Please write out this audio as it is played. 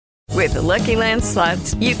With the Lucky Land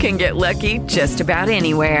Slots, you can get lucky just about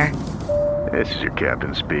anywhere. This is your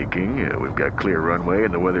captain speaking. We've got clear runway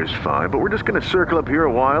and the weather's fine, but we're just going to circle up here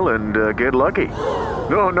a while and get lucky.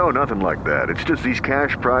 No, nothing like that. It's just these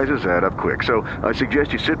cash prizes add up quick. So I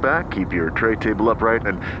suggest you sit back, keep your tray table upright,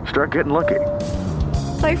 and start getting lucky.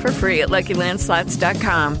 Play for free at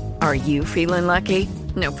LuckyLandSlots.com. Are you feeling lucky?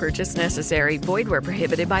 No purchase necessary. Void where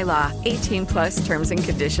prohibited by law. 18 plus terms and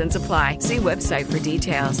conditions apply. See website for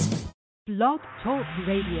details. Blog Talk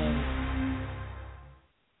Radio.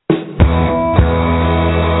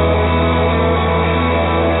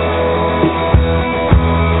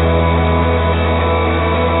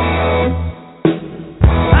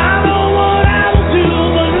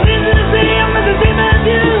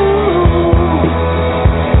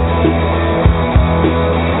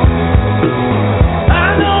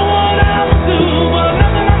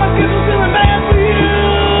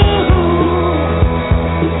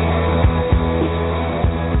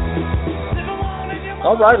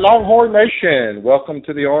 All right, Longhorn Nation, welcome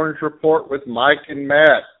to the Orange Report with Mike and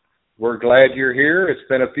Matt. We're glad you're here. It's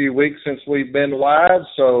been a few weeks since we've been live,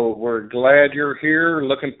 so we're glad you're here.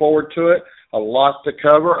 Looking forward to it. A lot to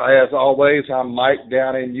cover. As always, I'm Mike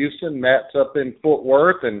down in Houston. Matt's up in Fort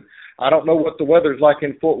Worth, and I don't know what the weather's like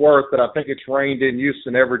in Fort Worth, but I think it's rained in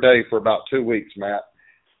Houston every day for about 2 weeks, Matt.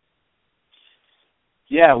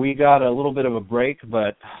 Yeah, we got a little bit of a break,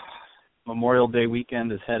 but Memorial Day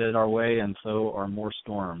weekend is headed our way, and so are more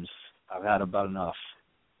storms. I've had about enough.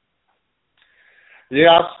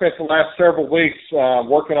 Yeah, I've spent the last several weeks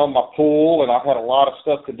working on my pool, and I've had a lot of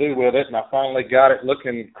stuff to do with it, and I finally got it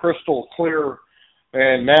looking crystal clear.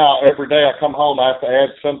 And now every day I come home, I have to add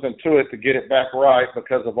something to it to get it back right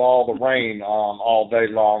because of all the rain all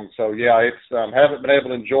day long. So, yeah, it's haven't been able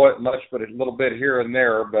to enjoy it much, but a little bit here and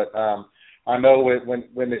there. But I know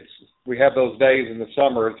when we have those days in the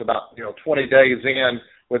summer, it's about 20 days in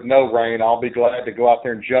with no rain. I'll be glad to go out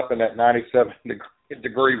there and jump in that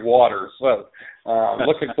 97-degree water. So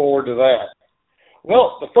looking forward to that.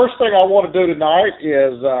 Well, the first thing I want to do tonight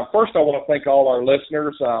is first I want to thank all our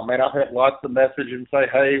listeners. I've had lots of messages say,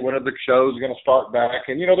 hey, when are the shows going to start back?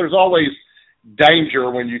 And, there's always danger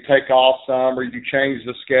when you take off some or you change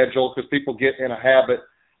the schedule because people get in a habit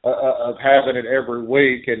of having it every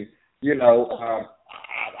week. And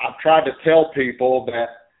I've tried to tell people that,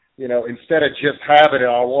 instead of just having it,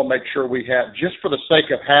 I want to make sure we have, just for the sake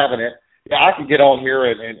of having it, I can get on here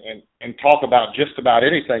and talk about just about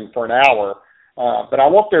anything for an hour, but I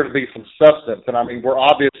want there to be some substance. And, we're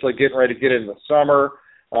obviously getting ready to get into the summer.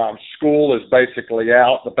 School is basically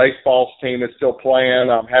out. The baseball team is still playing.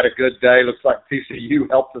 Had a good day. Looks like TCU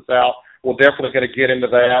helped us out. We're definitely going to get into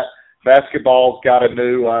that. Basketball's got a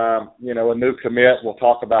new commit. We'll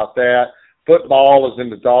talk about that. Football is in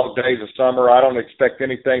the dog days of summer. I don't expect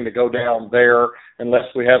anything to go down there unless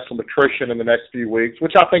we have some attrition in the next few weeks,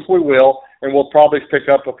 which I think we will, and we'll probably pick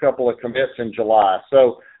up a couple of commits in July.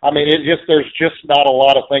 So, there's just not a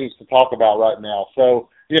lot of things to talk about right now. So,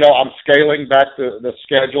 I'm scaling back the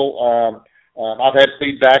schedule. I've had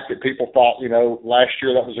feedback that people thought, last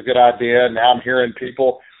year that was a good idea, and now I'm hearing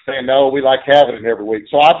people saying, no, we like having it every week.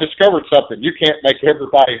 So I've discovered something. You can't make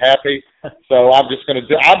everybody happy. So I'm just going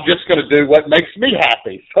to do what makes me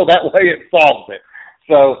happy. So that way it solves it.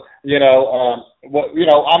 So,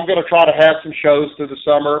 I'm going to try to have some shows through the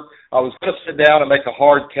summer. I was going to sit down and make a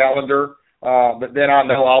hard calendar, but then I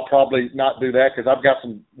know I'll probably not do that because I've got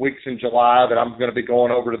some weeks in July that I'm going to be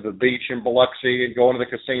going over to the beach in Biloxi and going to the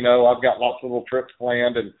casino. I've got lots of little trips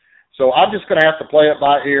planned, and so I'm just going to have to play it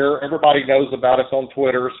by ear. Everybody knows about us on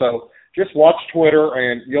Twitter, so just watch Twitter,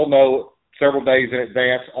 and you'll know several days in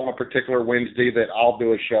advance on a particular Wednesday that I'll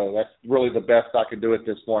do a show. That's really the best I can do at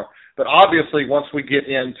this point. But obviously, once we get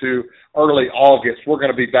into early August, we're going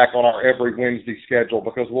to be back on our every Wednesday schedule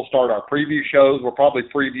because we'll start our preview shows. We'll probably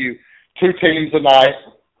preview 2 teams a night,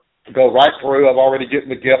 go right through. I've already getting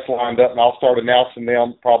the guests lined up, and I'll start announcing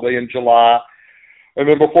them probably in July. And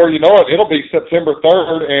then before you know it, it'll be September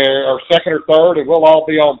 3rd or 2nd or 3rd, and we'll all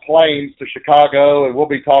be on planes to Chicago, and we'll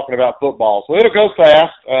be talking about football. So it'll go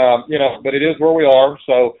fast, but it is where we are.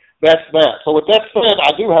 So that's that. So with that said,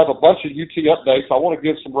 I do have a bunch of UT updates. I want to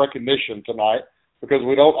give some recognition tonight because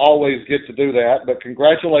we don't always get to do that. But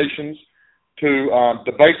congratulations to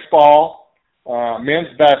the baseball,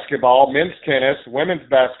 men's basketball, men's tennis, women's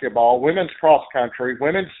basketball, women's cross country,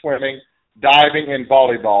 women's swimming, diving, and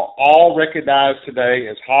volleyball, all recognized today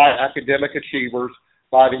as high academic achievers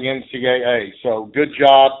by the NCAA. So good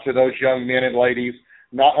job to those young men and ladies,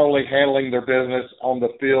 not only handling their business on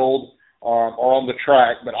the field or on the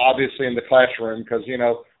track, but obviously in the classroom because,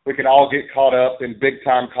 we can all get caught up in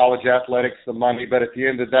big-time college athletics, the money, but at the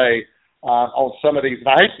end of the day, on some of these, and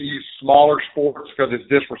I hate to use smaller sports because it's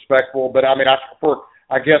disrespectful, but I mean, I prefer,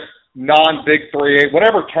 I guess, non-Big 3A,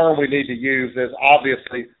 whatever term we need to use, is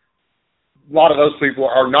obviously a lot of those people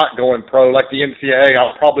are not going pro. Like the NCAA,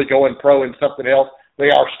 I'll probably going pro in something else. They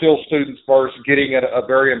are still students first, getting a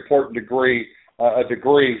very important degree,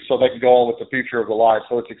 so they can go on with the future of their life.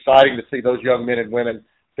 So it's exciting to see those young men and women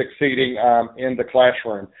succeeding in the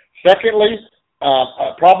classroom. Secondly,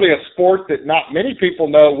 probably a sport that not many people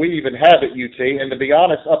know we even have at UT, and to be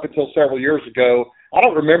honest, up until several years ago, I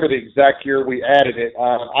don't remember the exact year we added it.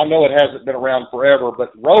 I know it hasn't been around forever, but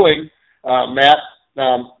rowing, Matt,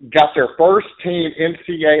 got their first team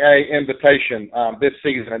NCAA invitation this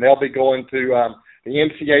season, and they'll be going to the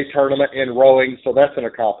NCAA tournament in rowing, so that's an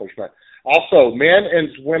accomplishment. Also, men and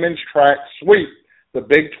women's track sweep the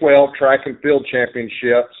Big 12 track and field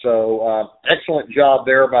championship, so excellent job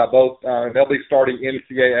there by both. They'll be starting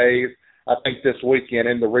NCAAs, I think, this weekend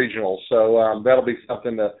in the regionals, so that'll be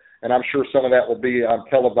something that, and I'm sure some of that will be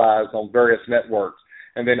televised on various networks.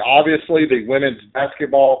 And then obviously the women's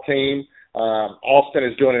basketball team, Austin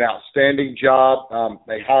is doing an outstanding job.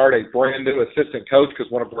 They hired a brand new assistant coach because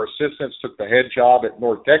one of her assistants took the head job at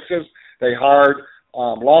North Texas. They hired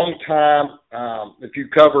long time, if you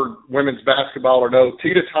covered women's basketball or know,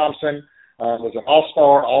 Tita Thompson was an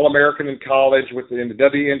all-star, All-American in college in the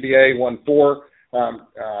WNBA, won 4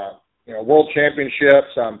 world championships.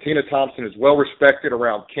 Tina Thompson is well respected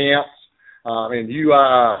around camps and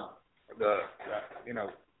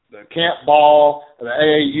the camp ball, the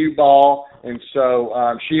AAU ball, and so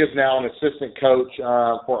she is now an assistant coach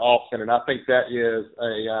for Austin, and I think that is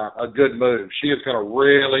a good move. She is going to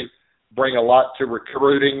really bring a lot to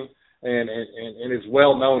recruiting and is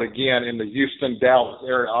well known again in the Houston, Dallas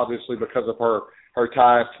area, obviously because of her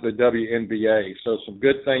ties to the WNBA. So some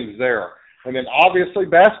good things there. And then obviously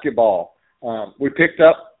basketball. We picked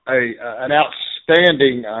up an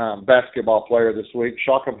outstanding basketball player this week,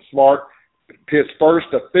 Shaka Smart, his first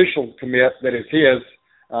official commit that is his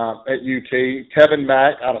at UT. Tevin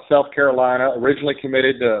Mack out of South Carolina, originally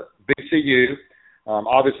committed to VCU,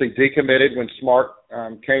 obviously decommitted when Smart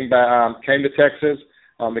came to Texas.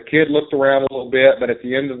 The kid looked around a little bit, but at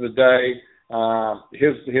the end of the day,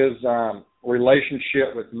 his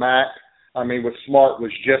relationship with Mack, with Smart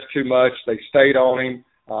was just too much. They stayed on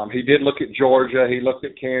him. He did look at Georgia. He looked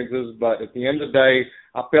at Kansas. But at the end of the day,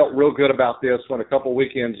 I felt real good about this when a couple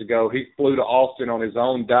weekends ago he flew to Austin on his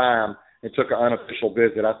own dime and took an unofficial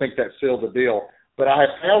visit. I think that sealed the deal. But I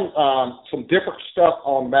have found some different stuff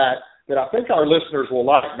on Matt that I think our listeners will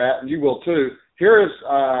like, Matt, and you will too. Here is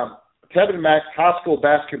Tevin Mack, high school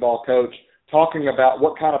basketball coach, talking about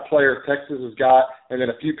what kind of player Texas has got, and then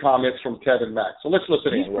a few comments from Tevin Mack. So let's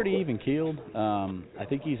listen in. He's pretty even-keeled. I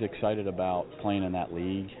think he's excited about playing in that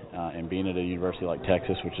league and being at a university like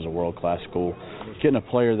Texas, which is a world-class school. Getting a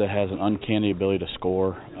player that has an uncanny ability to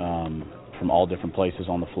score from all different places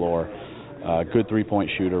on the floor. Good three-point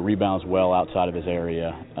shooter, rebounds well outside of his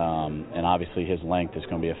area, and obviously his length is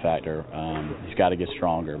going to be a factor. He's got to get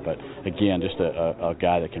stronger, but again, just a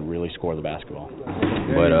guy that can really score the basketball.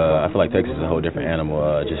 But I feel like Texas is a whole different animal,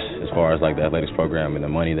 just as far as like the athletics program and the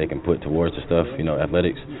money they can put towards the stuff,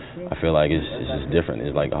 athletics. I feel like it's just different.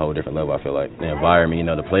 It's like a whole different level. I feel like the environment,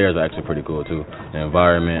 the players are actually pretty cool too. The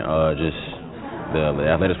environment, just the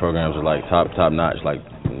athletics programs are like top notch, like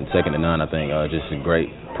second to none. I think just a great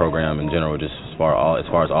program in general, just as far as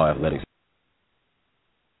all athletics.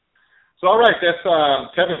 So, all right, that's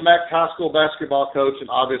Tevin Mack, high school basketball coach, and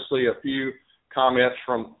obviously a few comments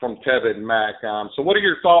from Tevin Mack. So what are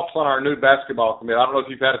your thoughts on our new basketball commit? I don't know if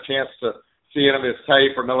you've had a chance to see him, his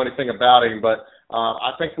tape, or know anything about him, but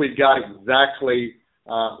I think we've got exactly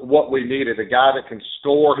what we needed, a guy that can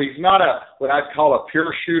score. He's not what I'd call a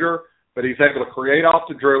pure shooter, but he's able to create off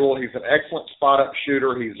the dribble. He's an excellent spot-up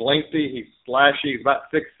shooter. He's lengthy. He's flashy. He's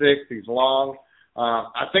about 6'6". He's long.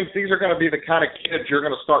 I think these are going to be the kind of kids you're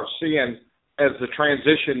going to start seeing as the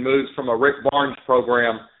transition moves from a Rick Barnes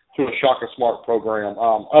program to a Shaka Smart program.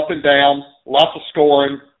 Up and down, lots of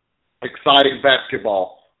scoring, exciting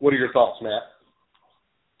basketball. What are your thoughts, Matt?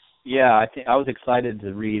 Yeah, I was excited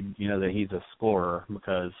to read, that he's a scorer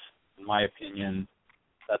because, in my opinion,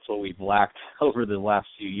 that's what we've lacked over the last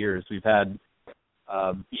few years. We've had,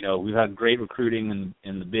 we've had great recruiting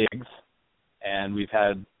in the bigs, and we've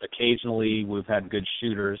had good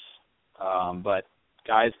shooters, but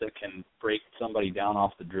guys that can break somebody down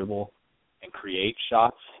off the dribble and create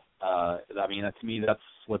shots. To me, that's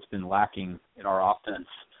what's been lacking in our offense,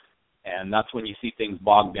 and that's when you see things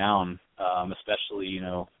bogged down, especially,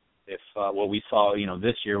 what we saw,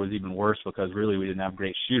 this year was even worse because really we didn't have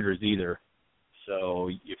great shooters either. So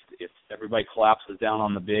if everybody collapses down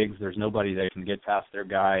on the bigs, there's nobody that can get past their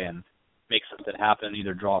guy and make something happen,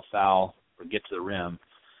 either draw a foul or get to the rim.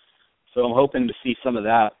 So I'm hoping to see some of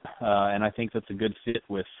that, and I think that's a good fit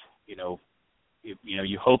with,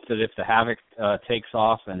 you hope that if the havoc takes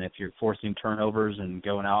off and if you're forcing turnovers and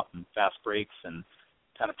going out and fast breaks and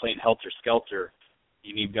kind of playing helter-skelter,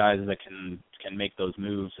 you need guys that can make those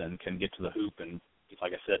moves and can get to the hoop and,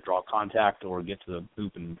 like I said, draw contact or get to the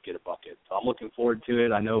hoop and get a bucket. So I'm looking forward to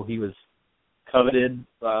it. I know he was coveted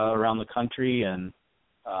around the country, and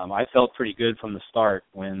I felt pretty good from the start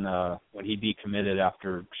when he decommitted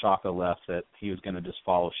after Shaka left that he was going to just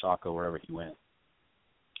follow Shaka wherever he went.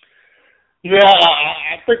 Yeah,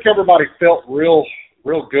 I think everybody felt real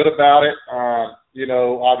good about it.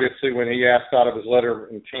 Obviously when he asked out of his letter of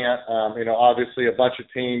intent, obviously a bunch of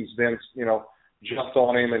teams then, jumped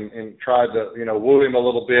on him and tried to, woo him a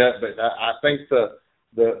little bit. But I think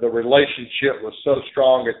the relationship was so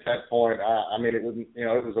strong at that point. It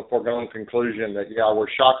was a foregone conclusion that, where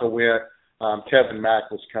Shaka went, Tevin Mack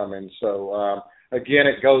was coming. So, again,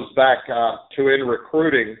 it goes back to in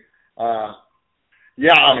recruiting.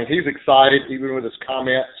 He's excited, even with his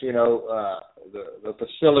comments, the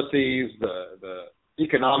facilities, the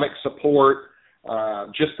economic support,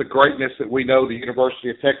 just the greatness that we know the University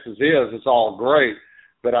of Texas is. It's all great.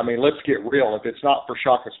 But, let's get real. If it's not for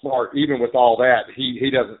Shaka Smart, even with all that,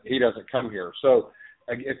 he doesn't come here. So,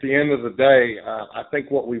 at the end of the day, I think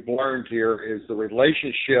what we've learned here is the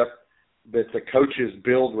relationship that the coaches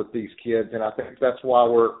build with these kids, and I think that's why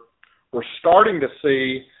we're starting to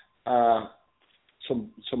see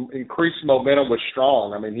some increased momentum with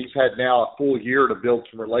Strong. He's had now a full year to build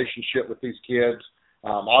some relationship with these kids.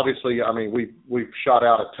 Obviously, we've shot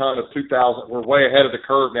out a ton of 2000. We're way ahead of the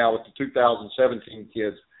curve now with the 2017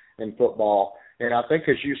 kids in football. And I think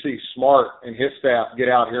as you see Smart and his staff get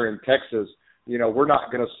out here in Texas, we're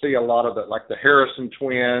not going to see a lot of the Harrison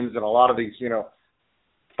twins and a lot of these,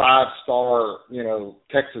 5-star,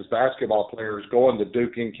 Texas basketball players going to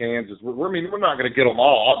Duke in Kansas. We're not going to get them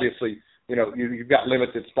all. Obviously, you've got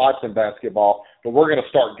limited spots in basketball, but we're going to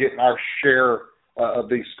start getting our share of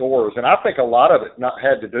these scores. And I think a lot of it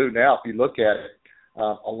had to do now, if you look at it,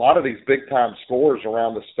 a lot of these big-time scores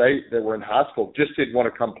around the state that were in high school just didn't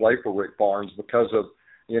want to come play for Rick Barnes because of,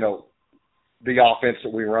 the offense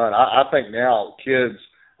that we run. I think now kids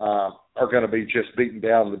are going to be just beating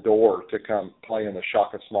down the door to come play in the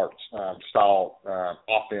Shaka Smart style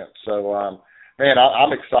offense. So,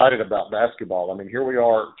 I'm excited about basketball. Here we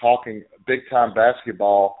are talking big-time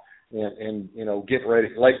basketball and getting ready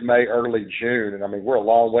late May, early June. And, we're a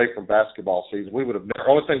long way from basketball season. The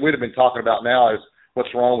only thing we'd have been talking about now is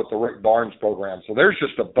what's wrong with the Rick Barnes program. So there's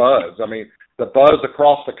just a buzz. The buzz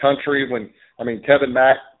across the country when, Tevin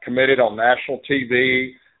Mack committed on national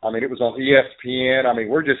TV. It was on ESPN.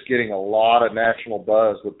 We're just getting a lot of national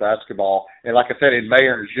buzz with basketball. And like I said, in May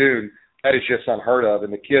or June, that is just unheard of,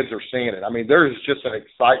 and the kids are seeing it. There is just an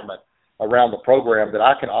excitement around the program that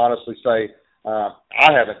I can honestly say I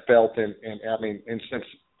haven't felt in since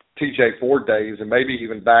TJ Ford days, and maybe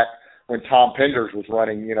even back when Tom Penders was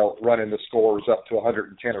running the scores up to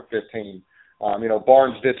 110 or 15.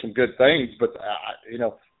 Barnes did some good things, but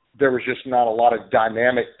there was just not a lot of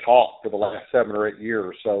dynamic talk for the last 7 or 8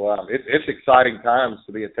 years. So it's exciting times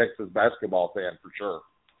to be a Texas basketball fan for sure.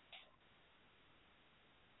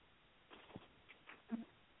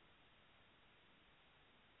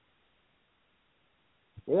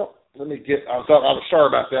 Well, let me get. I was sorry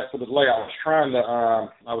about that for the delay. I was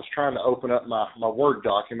trying to open up my Word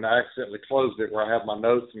document. I accidentally closed it where I have my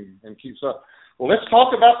notes and keeps up. Well, let's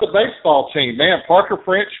talk about the baseball team. Man, Parker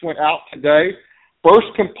French went out today.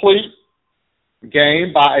 First complete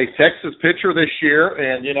game by a Texas pitcher this year,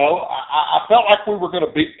 and I felt like we were going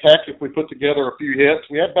to beat Tech if we put together a few hits.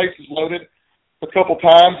 We had bases loaded a couple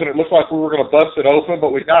times, and it looked like we were going to bust it open, but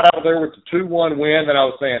we got out of there with the 2-1 win, and I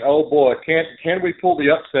was saying, oh, boy, can we pull the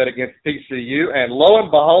upset against TCU? And lo and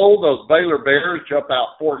behold, those Baylor Bears jump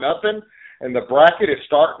out 4-0, and the bracket is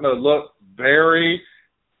starting to look very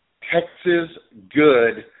Texas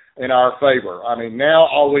good in our favor. Now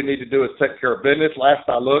all we need to do is take care of business. Last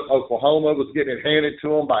I looked, Oklahoma was getting it handed to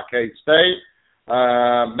them by K-State.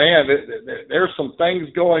 There's some things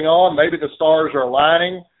going on. Maybe the stars are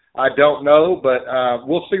aligning. I don't know, but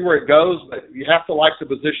we'll see where it goes. But you have to like the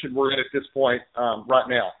position we're in at this point right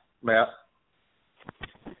now, Matt.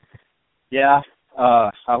 Yeah,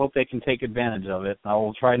 I hope they can take advantage of it. I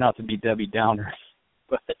will try not to be Debbie Downer.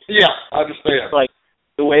 But yeah, I understand. It's like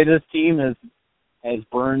the way this team has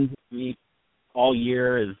burned me all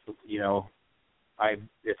year is,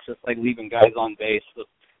 It's just like leaving guys on base. The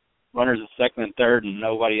runners at second and third and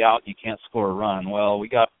nobody out, you can't score a run. Well, we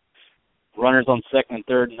got runners on second and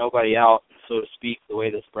third and nobody out, so to speak, the way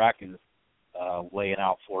this bracket is laying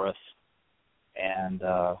out for us. And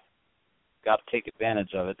got to take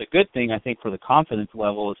advantage of it. The good thing, I think, for the confidence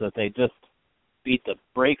level is that they just beat the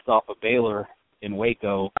brakes off of Baylor in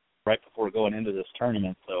Waco right before going into this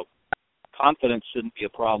tournament. So confidence shouldn't be a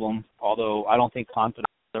problem, although I don't think confidence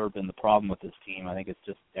has ever been the problem with this team. I think it's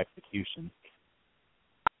just execution.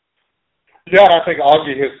 Yeah, I think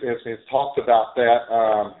Augie has talked about that,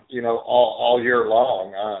 all year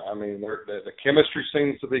long. I mean, the chemistry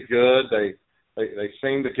seems to be good. They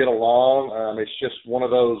seem to get along. It's just one of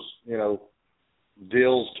those,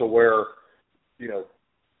 deals to where,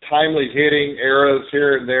 timely hitting, arrows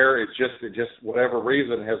here and there. It just whatever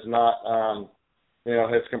reason has not,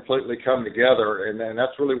 has completely come together. And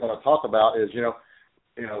that's really what I talk about is,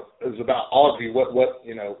 is about Augie,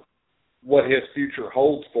 what his future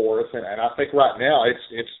holds for us. And I think right now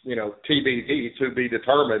it's TBD, to be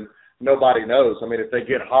determined. Nobody knows. I mean, if they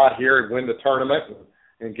get hot here and win the tournament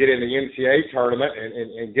and get in the NCAA tournament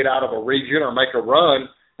and get out of a region or make a run,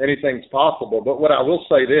 anything's possible. But what I will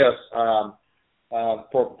say this,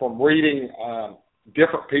 from reading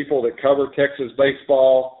different people that cover Texas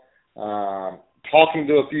baseball, talking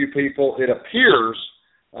to a few people, it appears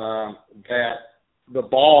that the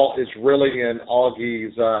ball is really in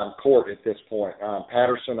Augie's court at this point.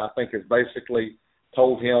 Patterson, I think, has basically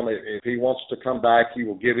told him if he wants to come back, he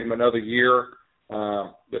will give him another year.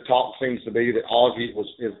 The talk seems to be that Augie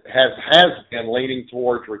has been leaning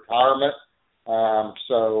towards retirement.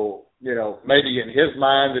 So, maybe in his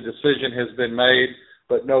mind the decision has been made,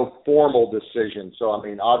 but no formal decision. So, I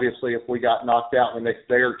mean, obviously if we got knocked out in the next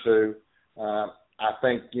day or two, I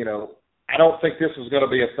think, I don't think this is going to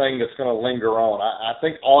be a thing that's going to linger on. I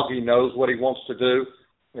think Augie knows what he wants to do.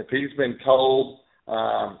 If he's been told,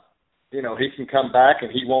 he can come back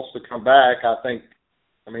and he wants to come back,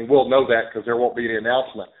 we'll know that because there won't be the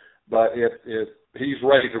announcement. But if he's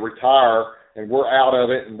ready to retire and we're out of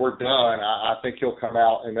it and we're done, I think he'll come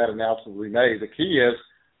out and that announcement will be made. The key is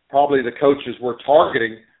probably the coaches we're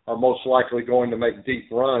targeting are most likely going to make deep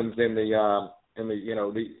runs in the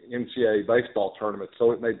NCAA baseball tournament.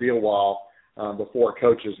 So it may be a while before a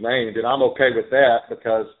coach is named, and I'm okay with that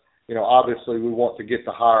because obviously we want to get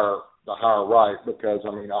the hire right because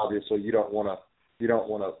obviously you don't want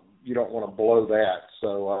to blow that.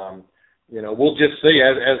 So we'll just see.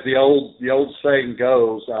 As the old saying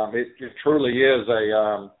goes, it truly is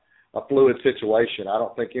a fluid situation. I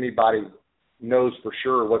don't think anybody knows for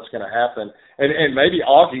sure what's going to happen. And maybe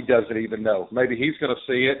Augie doesn't even know. Maybe he's going to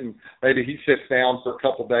see it, and maybe he sits down for a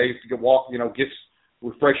couple of days to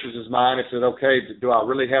refreshes his mind and says, okay, do I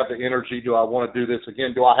really have the energy? Do I want to do this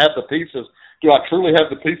again? Do I have the pieces? Do I truly have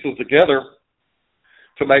the pieces together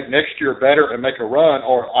to make next year better and make a run,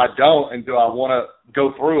 or I don't, and do I want to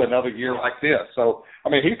go through another year like this? So,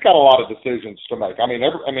 he's got a lot of decisions to make.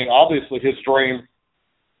 Obviously his dream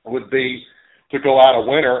would be to go out a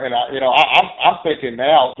winner, and I'm thinking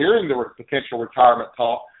now, hearing the potential retirement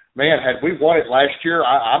talk, man, had we won it last year,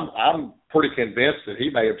 I'm pretty convinced that he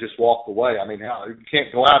may have just walked away. You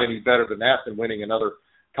can't go out any better than that than winning another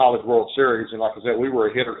College World Series, and like I said, we were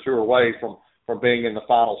a hit or two away from being in the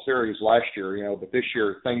final series last year, but this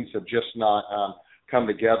year things have just not come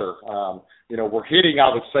together. We're hitting,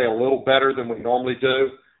 I would say, a little better than we normally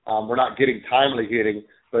do. We're not getting timely hitting,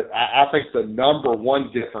 but I think the number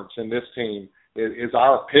one difference in this team is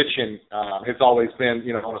our pitching has always been,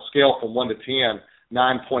 on a scale from 1 to 10,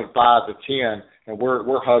 9.5 to 10, and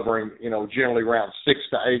we're hovering, generally around 6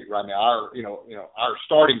 to 8 right now. Our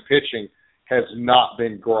starting pitching has not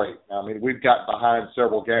been great. We've got behind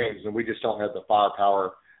several games, and we just don't have the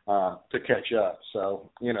firepower to catch up. So,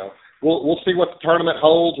 we'll see what the tournament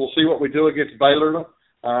holds. We'll see what we do against Baylor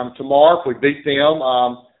tomorrow. If we beat them,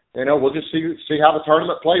 we'll just see how the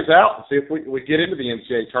tournament plays out and see if we get into the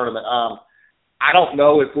NCAA tournament. I don't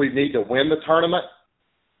know if we need to win the tournament,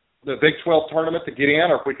 the Big 12 tournament, to get in,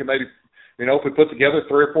 or if we can maybe, if we put together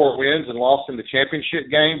 3 or 4 wins and lost in the championship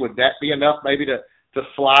game, would that be enough maybe to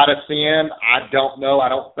slide us in? I don't know. I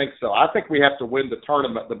don't think so. I think we have to win the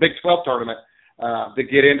tournament, the Big 12 tournament, to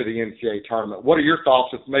get into the NCAA tournament. What are your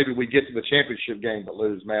thoughts if maybe we get to the championship game but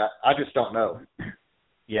lose, Matt? I just don't know.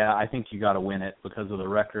 Yeah, I think you got to win it because of the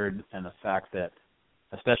record and the fact that,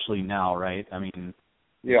 especially now, right?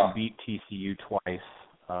 You beat TCU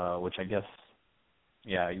twice, which I guess,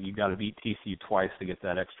 you got to beat TCU twice to get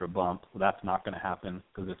that extra bump. Well, that's not going to happen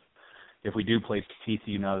because if we do play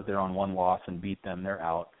TCU now that they're on 1 loss and beat them, they're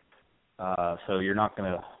out. So you're not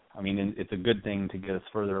going to I mean, it's a good thing to get us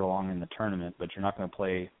further along in the tournament, but you're not going to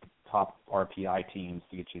play top RPI teams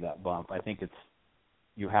to get you that bump. I think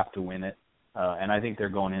you have to win it, and I think they're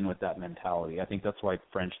going in with that mentality. I think that's why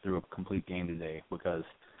French threw a complete game today, because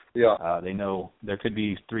they know there could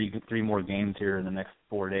be three more games here in the next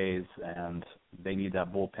 4 days, and they need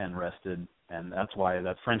that bullpen rested, and that's why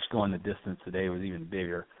that French going the distance today was even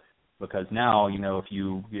bigger, because now, if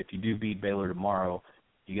you do beat Baylor tomorrow,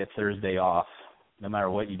 you get Thursday off. No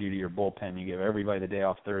matter what you do to your bullpen, you give everybody the day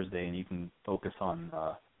off Thursday, and you can focus on,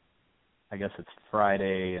 I guess it's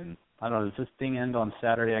Friday, and I don't know, does this thing end on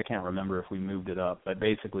Saturday? I can't remember if we moved it up, but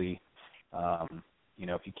basically,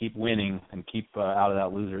 if you keep winning and keep out of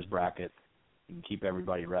that loser's bracket and keep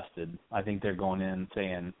everybody rested, I think they're going in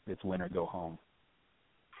saying it's win or go home.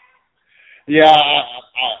 Yeah,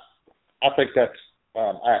 I think that's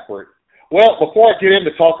accurate. Well, before I get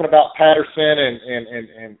into talking about Patterson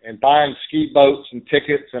and buying ski boats and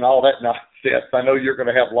tickets and all that nonsense, I know you're going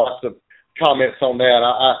to have lots of comments on that.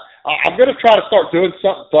 I'm going to try to start doing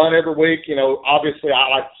something fun every week. Obviously I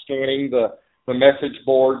like scanning the message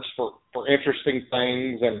boards for interesting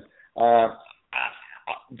things, and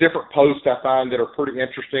different posts I find that are pretty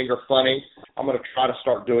interesting or funny. I'm going to try to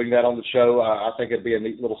start doing that on the show. I think it'd be a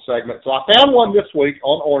neat little segment. So I found one this week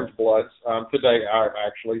on Orange Bloods today,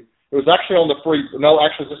 actually. It was actually on the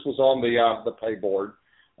this was on the pay board.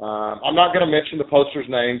 I'm not going to mention the poster's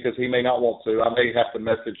name because he may not want to. I may have to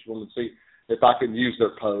message them and see if I can use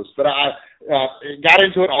their post. But I got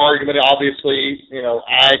into an argument, obviously,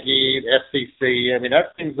 Aggie, SEC. I mean,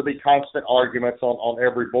 that seems to be constant arguments on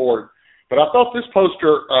every board. But I thought this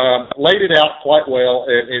poster laid it out quite well,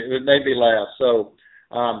 and it made me laugh. So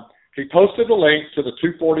he posted the link to the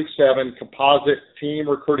 247 composite team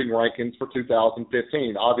recruiting rankings for 2015.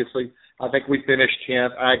 Obviously, I think we finished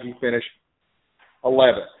 10th. Aggie finished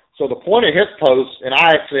 11th. So the point of his post, and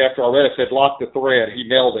I actually, after I read it, said, lock the thread. He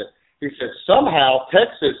nailed it. He said, somehow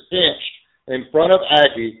Texas inched in front of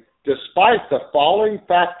Aggie despite the following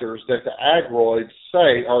factors that the Agroids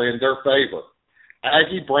say are in their favor.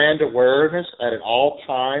 Aggie brand awareness at an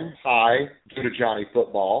all-time high due to Johnny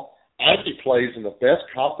Football. Aggie plays in the best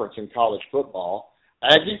conference in college football.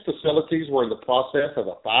 Aggie facilities were in the process of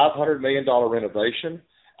a $500 million renovation.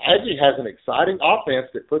 Aggie has an exciting offense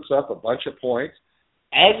that puts up a bunch of points.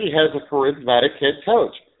 Aggie has a charismatic head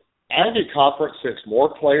coach. Aggie conference sends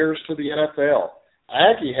more players to the NFL.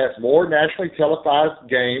 Aggie has more nationally televised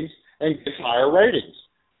games and gets higher ratings.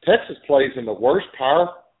 Texas plays in the worst Power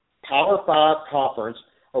 5 conference,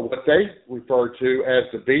 or what they refer to as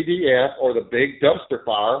the BDF, or the Big Dumpster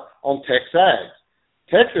Fire, on Texags.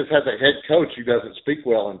 Texas has a head coach who doesn't speak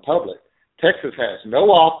well in public. Texas has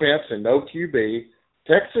no offense and no QB.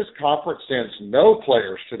 Texas conference sends no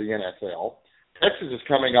players to the NFL. Texas is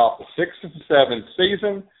coming off a 6-7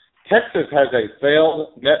 season. Texas has a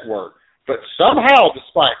failed network. But somehow,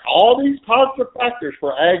 despite all these positive factors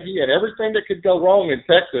for Aggie and everything that could go wrong in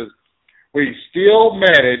Texas, we still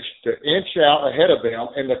managed to inch out ahead of them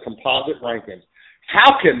in the composite rankings.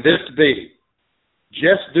 How can this be?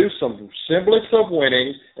 Just do some semblance of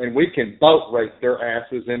winning, and we can boat race their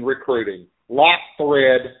asses in recruiting. Lock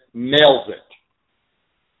thread nails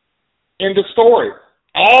it. End of story.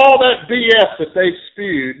 All that BS that they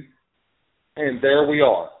spewed, and there we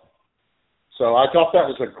are. So I thought that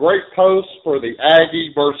was a great post for the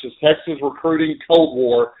Aggie versus Texas recruiting Cold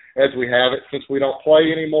War as we have it, since we don't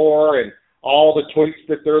play anymore, and all the tweets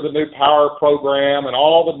that they're the new power program and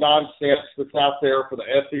all the nonsense that's out there for the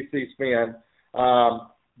SEC spin.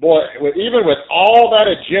 Even with all that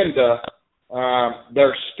agenda,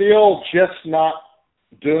 they're still just not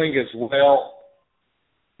doing as well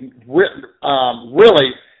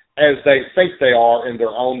really as they think they are in their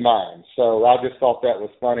own minds. So I just thought that was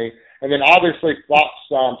funny. And then obviously Fox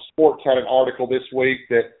Sports had an article this week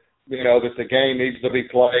that, that the game needs to be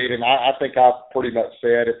played. And I think I've pretty much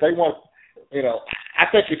said, if they want, I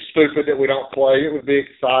think it's stupid that we don't play. It would be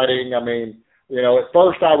exciting. I mean, at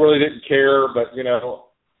first I really didn't care, but,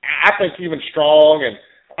 I think even Strong, and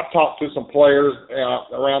I've talked to some players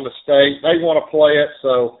around the state, they want to play it.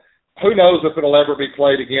 So who knows if it'll ever be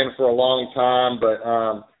played again for a long time. But,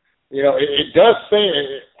 it does seem,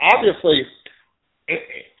 obviously,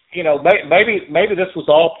 maybe this was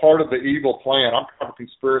all part of the evil plan. I'm kind of a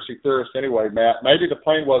conspiracy theorist anyway, Matt. Maybe the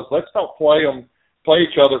plan was, let's not play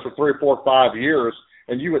each other for 3 or 4 or 5 years,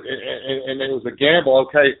 and it was a gamble.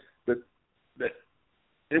 Okay, that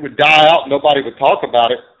it would die out, and nobody would talk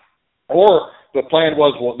about it. Or the plan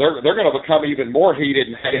was, well, they're going to become even more heated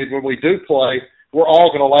and hated when we do play, we're all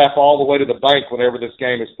going to laugh all the way to the bank whenever this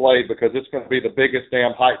game is played because it's going to be the biggest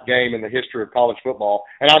damn hype game in the history of college football,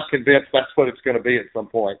 and I'm convinced that's what it's going to be at some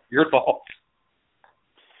point. Your thoughts?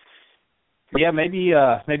 Yeah, maybe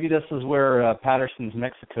this is where Patterson's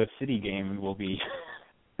Mexico City game will be.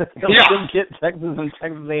 They'll get Texas and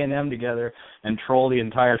Texas A&M together and troll the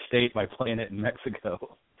entire state by playing it in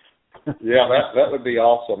Mexico. Yeah, that would be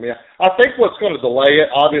awesome. Yeah, I think what's going to delay it,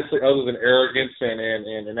 obviously, other than arrogance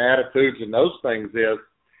and attitudes and those things, is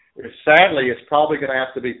sadly it's probably going to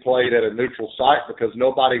have to be played at a neutral site because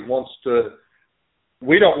nobody wants to.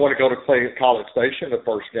 We don't want to go to play at College Station the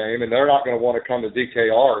first game, and they're not going to want to come to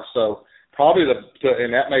DKR. So probably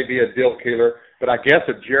and that may be a deal killer. But I guess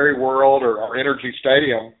if Jerry World or Energy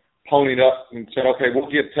Stadium ponied up and said, okay, we'll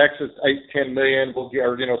give Texas $8-10 million,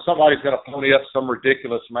 somebody's going to pony up some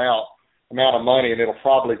ridiculous amount of money, and it'll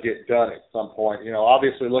probably get done at some point.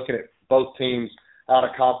 Obviously looking at both teams out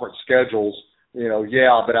of conference schedules, but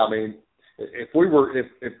I mean, if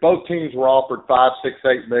both teams were offered $5,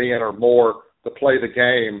 $6, $8 million or more to play the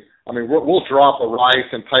game, I mean, we'll drop a Rice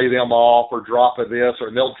and pay them off, or drop a this, or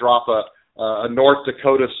they'll drop a North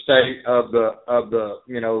Dakota State of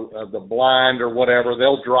the blind or whatever.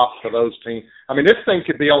 They'll drop for those teams. I mean, this thing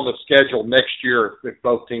could be on the schedule next year if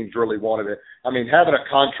both teams really wanted it. I mean, having a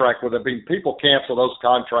contract with it, people cancel those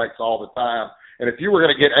contracts all the time. And if you were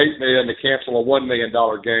going to get $8 million to cancel a $1 million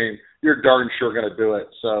game, you're darn sure going to do it.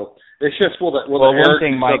 So it's just one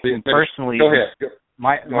thing, Mike, personally, go ahead.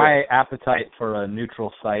 My appetite for a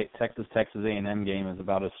neutral site Texas A&M game is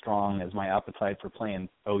about as strong as my appetite for playing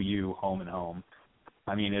OU home and home.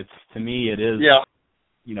 I mean, to me it is. Yeah.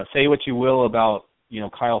 Say what you will about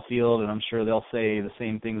Kyle Field, and I'm sure they'll say the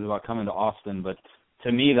same things about coming to Austin. But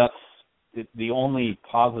to me, that's the only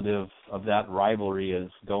positive of that rivalry is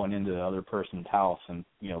going into the other person's house. And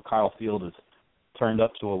Kyle Field is turned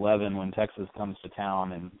up to 11 when Texas comes to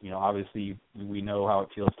town, and obviously we know how it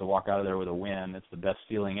feels to walk out of there with a win. It's the best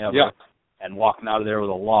feeling ever. Yeah. And walking out of there with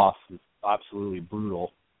a loss is absolutely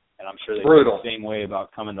brutal. And I'm sure they feel the same way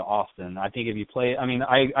about coming to Austin. I think if you play, I mean,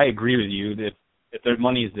 I agree with you that if their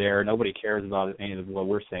money's there, nobody cares about any of what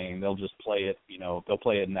we're saying. They'll just play it. They'll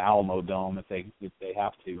play it in the Alamo Dome if they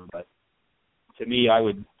have to. But to me, I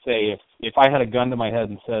would say if I had a gun to my head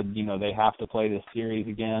and said, they have to play this series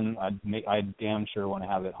again, I'd damn sure want to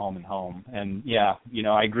have it home and home. And yeah,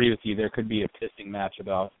 I agree with you. There could be a pissing match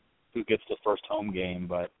about who gets the first home game,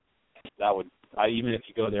 but that would, even if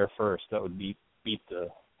you go there first, that would beat the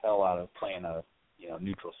hell out of playing a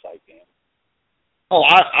neutral site game. Oh,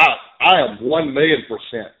 I am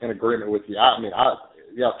 1,000,000% in agreement with you. I mean,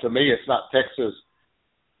 to me, it's not Texas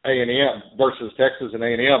A&M versus Texas and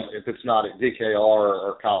A&M if it's not at DKR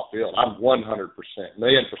or Kyle Field. I'm 100%,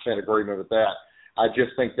 1,000,000% agreement with that. I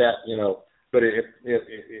just think that, but if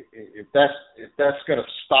that's going to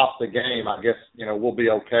stop the game, I guess, we'll be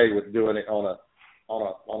okay with doing it on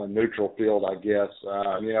a neutral field, I guess.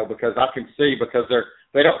 Because I can see, because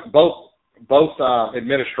they don't both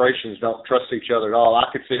administrations don't trust each other at all.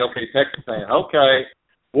 I could see, okay, Texas saying, okay,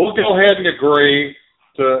 we'll go ahead and agree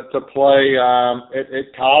to play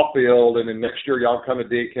at Kyle Field, and then next year y'all come to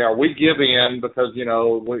DKR. We give in because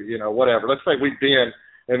whatever. Let's say we bend,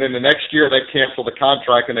 and then the next year they cancel the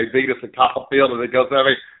contract and they beat us at Kyle Field, and it goes. I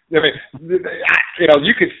mean,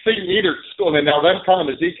 you could see either school, and now them coming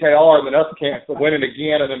to DKR, and then us winning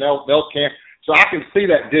again, and then they'll cancel. So I can see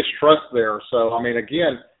that distrust there. So I mean,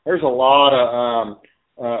 again, there's a lot of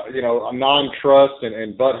non-trust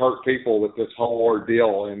and butt-hurt people with this whole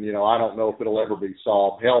ordeal, and, I don't know if it'll ever be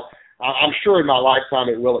solved. Hell, I'm sure in my lifetime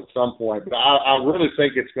it will at some point, but I really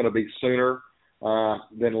think it's going to be sooner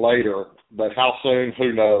than later, but how soon,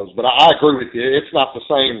 who knows. But I agree with you. It's not the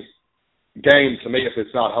same game to me if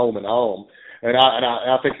it's not home and home, and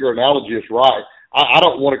I think your analogy is right. I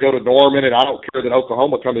don't want to go to Norman, and I don't care that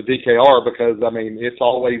Oklahoma come to DKR because, I mean, it's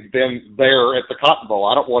always been there at the Cotton Bowl.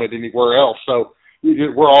 I don't want it anywhere else. So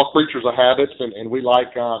we're all creatures of habits, and we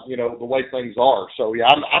like, the way things are. So,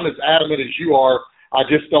 yeah, I'm as adamant as you are. I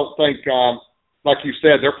just don't think, like you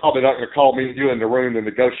said, they're probably not going to call me and you in the room to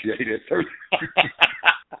negotiate it. So,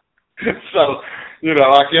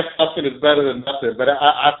 I guess nothing is better than nothing. But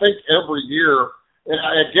I think every year, and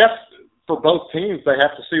I guess for both teams, they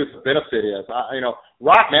have to see what the benefit is.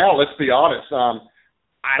 Right now, let's be honest,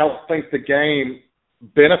 I don't think the game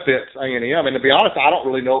benefits A&M. And to be honest, I don't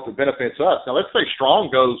really know if it benefits us. Now, let's say Strong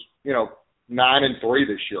goes, 9-3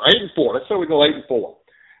 this year, 8-4. Let's say we go 8-4,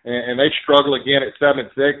 and they struggle again at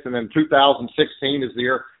 7-6, and then 2016 is the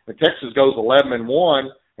year, and Texas goes 11-1,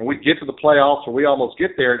 and we get to the playoffs, or we almost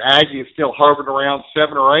get there, and Augie is still hovering around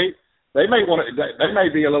 7 or 8. They may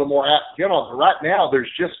be a little more apt to get on. But right now,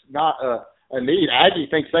 there's just not a need. Aggie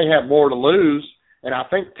thinks they have more to lose, and I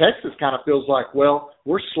think Texas kind of feels like, well,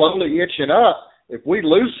 we're slowly itching up. If we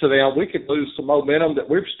lose to them, we could lose some momentum that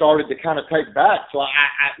we've started to kind of take back. So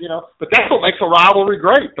but that's what makes a rivalry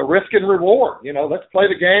great, the risk and reward. Let's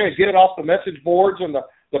play the game and get it off the message boards and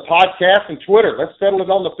the podcast and Twitter. Let's settle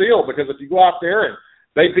it on the field, because if you go out there and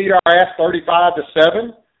they beat our ass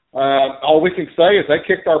 35-7, all we can say is they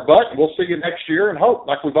kicked our butt, and we'll see you next year and hope,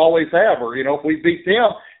 like we've always have. Or, if we beat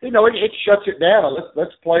them, it shuts it down, and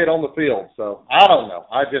let's play it on the field. So I don't know.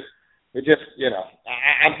 I'm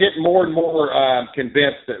getting more and more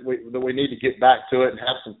convinced that we need to get back to it and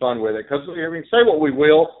have some fun with it. Because, say what we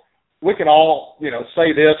will, we can all,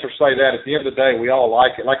 say this or say that. At the end of the day, we all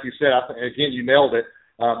like it. Like you said, I think, again, you nailed it.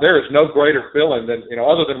 There is no greater feeling than,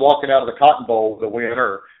 other than walking out of the Cotton Bowl with a win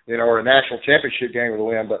or a national championship game with a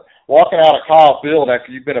win, but walking out of Kyle Field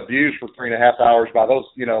after you've been abused for 3.5 hours by those,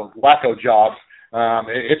 wacko jobs,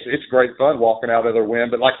 it's great fun walking out of their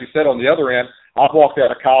win. But like you said, on the other end, I've walked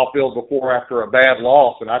out of Kyle Field before after a bad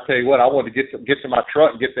loss, and I tell you what, I wanted to get to my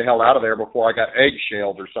truck and get the hell out of there before I got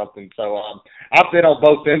eggshelled or something. So I've been on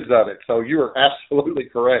both ends of it. So you are absolutely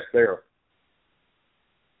correct there.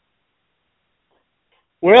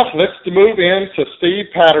 Well, let's move into Steve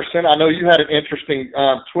Patterson. I know you had an interesting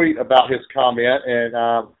tweet about his comment,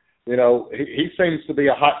 and he seems to be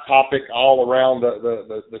a hot topic all around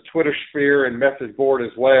the Twitter sphere and message board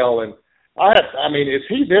as well. And is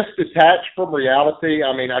he this detached from reality?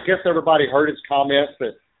 I guess everybody heard his comments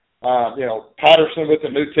that Patterson with the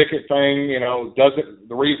new ticket thing,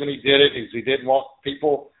 the reason he did it is he didn't want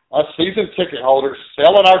us season ticket holders,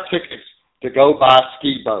 selling our tickets to go buy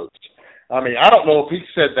ski boats. I don't know if he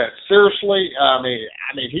said that seriously.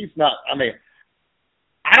 He's not.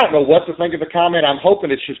 I don't know what to think of the comment. I'm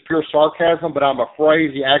hoping it's just pure sarcasm, but I'm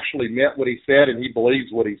afraid he actually meant what he said and he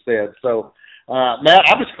believes what he said. So, Matt,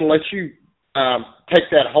 I'm just going to let you take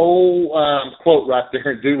that whole quote right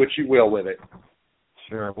there and do what you will with it.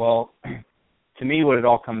 Sure. Well, to me, what it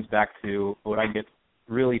all comes back to, what I get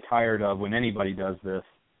really tired of when anybody does this,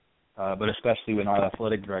 but especially when our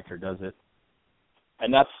athletic director does it,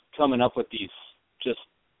 and that's coming up with these just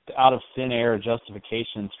out of thin air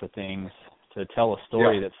justifications for things to tell a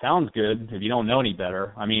story that sounds good if you don't know any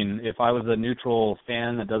better. If I was a neutral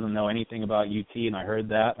fan that doesn't know anything about UT and I heard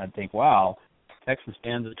that, I'd think, wow, Texas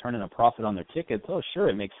fans are turning a profit on their tickets. Oh, sure,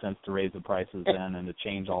 it makes sense to raise the prices then and to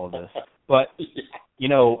change all of this. But,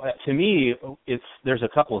 to me, there's a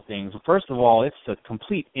couple of things. First of all, it's a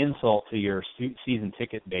complete insult to your season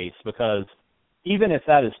ticket base, because even if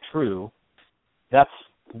that is true, that's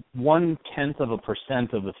 0.1%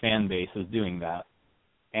 of the fan base is doing that.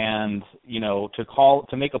 And,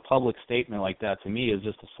 to make a public statement like that, to me, is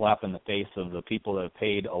just a slap in the face of the people that have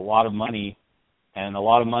paid a lot of money, and a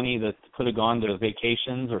lot of money that could have gone to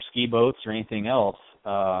vacations or ski boats or anything else,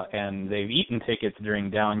 and they've eaten tickets during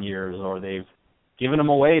down years, or they've given them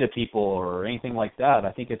away to people or anything like that.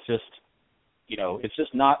 I think it's just,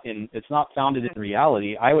 it's not founded in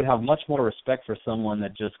reality. I would have much more respect for someone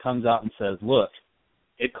that just comes out and says, look,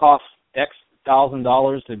 it costs X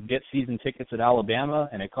 $1,000 to get season tickets at Alabama,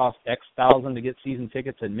 and it costs X thousand to get season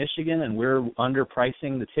tickets at Michigan, and we're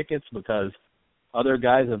underpricing the tickets because other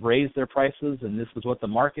guys have raised their prices, and this is what the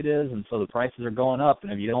market is, and so the prices are going up,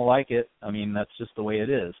 and if you don't like it, that's just the way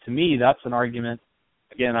it is. To me, that's an argument.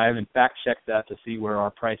 Again, I haven't fact-checked that to see where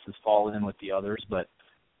our prices fall in with the others, but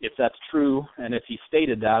if that's true, and if he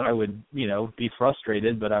stated that, I would, be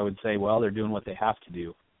frustrated, but I would say, well, they're doing what they have to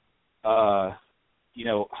do.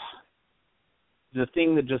 The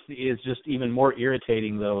thing that is even more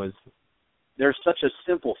irritating, though, is there's such a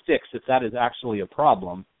simple fix if that is actually a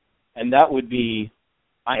problem, and that would be,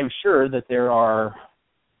 I am sure that there are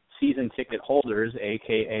season ticket holders,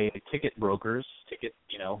 a.k.a. ticket brokers,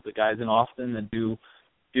 the guys in Austin that do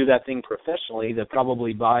that thing professionally, that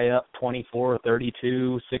probably buy up 24,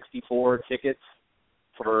 32, 64 tickets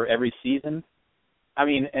for every season.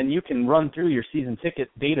 And you can run through your season ticket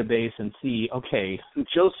database and see, okay,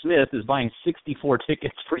 Joe Smith is buying 64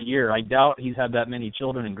 tickets per year. I doubt he's had that many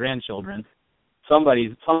children and grandchildren.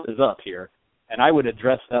 Something's up here. And I would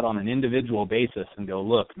address that on an individual basis and go,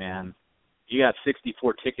 look, man, you got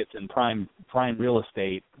 64 tickets in prime real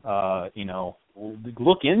estate.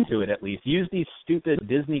 Look into it at least. Use these stupid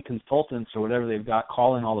Disney consultants or whatever they've got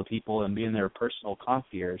calling all the people and being their personal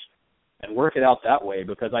concierge and work it out that way,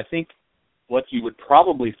 because I think what you would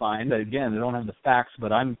probably find, again, I don't have the facts,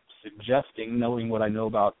 but I'm suggesting, knowing what I know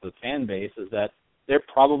about the fan base, is that there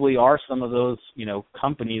probably are some of those,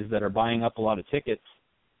 companies that are buying up a lot of tickets,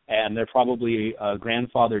 and they're probably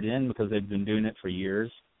grandfathered in because they've been doing it for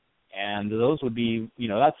years. And those would be,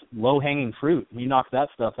 that's low-hanging fruit. You knock that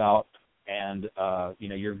stuff out, and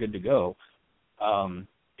you're good to go.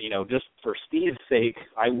 Just for Steve's sake,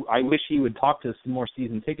 I wish he would talk to some more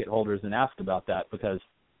season ticket holders and ask about that, because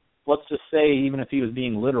let's just say, even if he was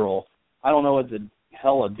being literal, I don't know what the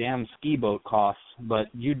hell a damn ski boat costs, but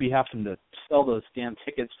you'd be having to sell those damn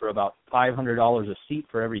tickets for about $500 a seat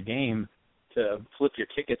for every game to flip your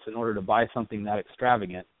tickets in order to buy something that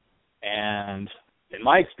extravagant. And in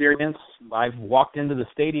my experience, I've walked into the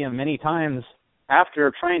stadium many times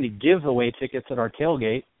after trying to give away tickets at our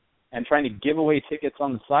tailgate and trying to give away tickets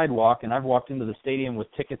on the sidewalk, and I've walked into the stadium with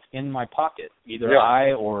tickets in my pocket. Either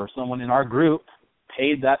I or someone in our group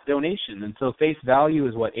paid that donation. And so face value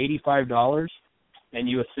is, $85? And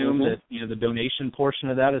you assume that, the donation portion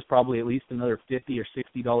of that is probably at least another $50 or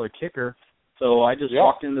 $60 kicker. So I just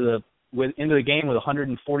walked into the game with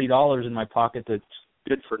 $140 in my pocket that's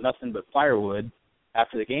good for nothing but firewood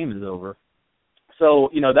after the game is over. So,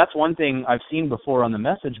 that's one thing I've seen before on the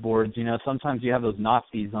message boards. Sometimes you have those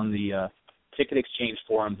Nazis on the ticket exchange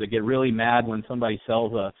forums that get really mad when somebody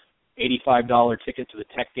sells a $85 ticket to the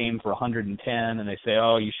Tech game for $110, and they say,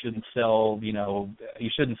 oh, you shouldn't sell, you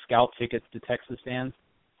shouldn't scalp tickets to Texas fans.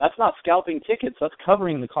 That's not scalping tickets. That's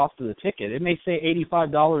covering the cost of the ticket. It may say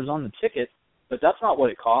 $85 on the ticket, but that's not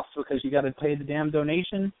what it costs, because you got to pay the damn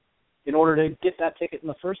donation in order to get that ticket in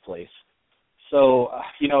the first place. So,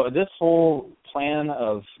 this whole plan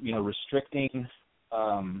of, restricting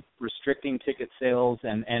ticket sales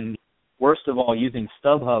and worst of all, using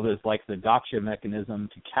StubHub as like the gotcha mechanism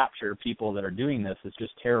to capture people that are doing this is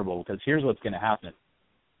just terrible, because here's what's going to happen.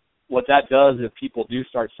 What that does, if people do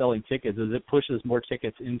start selling tickets, is it pushes more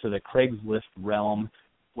tickets into the Craigslist realm,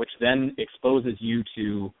 which then exposes you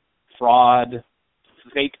to fraud,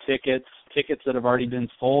 fake tickets that have already been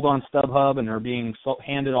sold on StubHub and are being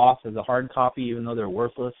handed off as a hard copy even though they're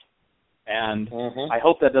worthless. And I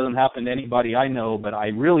hope that doesn't happen to anybody I know, but I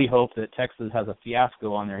really hope that Texas has a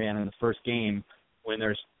fiasco on their hand in the first game when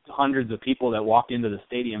there's hundreds of people that walk into the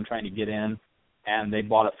stadium trying to get in and they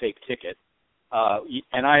bought a fake ticket.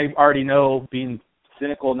 And I already know, being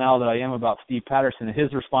cynical now that I am about Steve Patterson,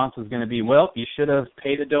 his response is going to be, well, you should have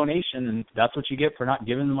paid a donation, and that's what you get for not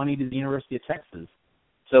giving the money to the University of Texas.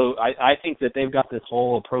 So I think that they've got this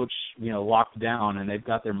whole approach, locked down, and they've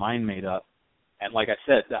got their mind made up. And like I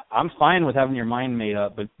said, I'm fine with having your mind made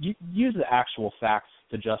up, but use the actual facts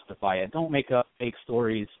to justify it. Don't make up fake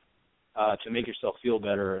stories to make yourself feel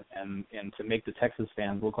better and to make the Texas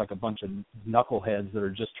fans look like a bunch of knuckleheads that are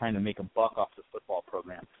just trying to make a buck off the football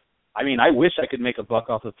program. I mean, I wish I could make a buck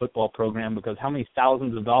off the football program, because how many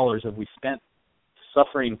thousands of dollars have we spent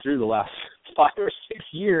suffering through the last 5 or 6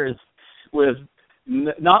 years with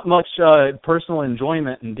not much personal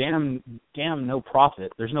enjoyment and damn no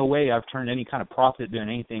profit. There's no way I've turned any kind of profit doing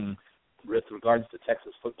anything with regards to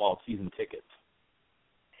Texas football season tickets.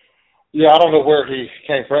 Yeah, I don't know where he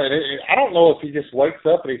came from. I don't know if he just wakes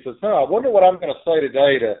up and he says, I wonder what I'm going to say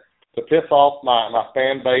today to piss off my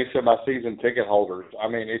fan base and my season ticket holders. I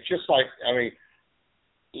mean, it's just like,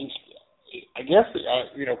 I guess,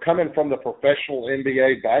 coming from the professional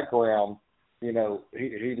NBA background, he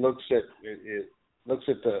looks at it. Looks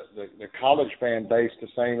at the college fan base the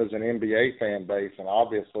same as an NBA fan base, and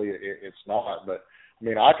obviously it's not. But,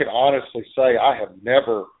 I can honestly say I have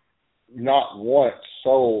never, not once,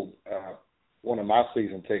 sold one of my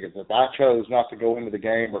season tickets. If I chose not to go into the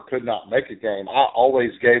game or could not make a game, I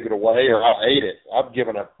always gave it away or I ate it. I've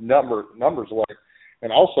given numbers away.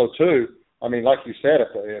 And also, too, like you said,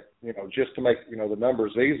 if just to make, the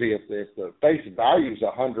numbers easy, if the face value is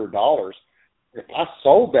 $100, if I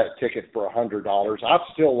sold that ticket for $100, I've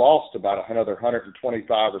still lost about another $125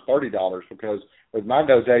 or $30, because with my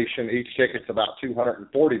donation, each ticket's about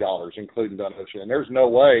 $240, including donation. And there's no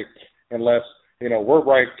way, unless, we're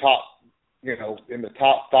ranked top, in the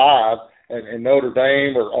top 5, and Notre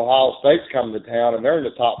Dame or Ohio State's coming to town and they're in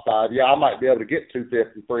the top 5, I might be able to get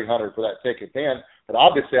 $250, $300 for that ticket then. But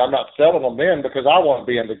obviously I'm not selling them then because I want to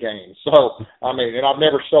be in the game. So, and I've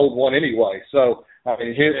never sold one anyway. So, I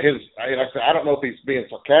don't know if he's being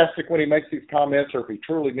sarcastic when he makes these comments, or if he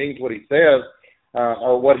truly means what he says,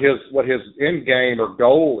 or what his end game or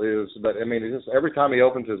goal is. But it's just every time he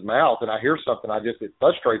opens his mouth and I hear something, it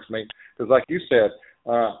frustrates me, because, like you said,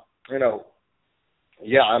 I'm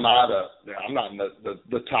not in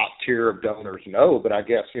the top tier of donors, no. But I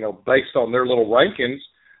guess based on their little rankings,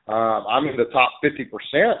 I'm in the top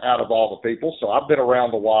 50% out of all the people. So I've been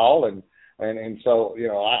around a while, and so,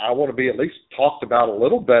 I want to be at least talked about a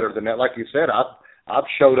little better than that. Like you said, I've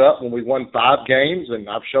showed up when we won 5 games, and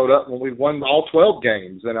I've showed up when we won all 12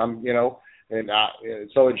 games. And I'm,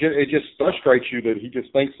 So it just frustrates you that he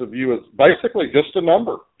just thinks of you as basically just a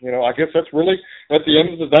number. I guess that's really, at the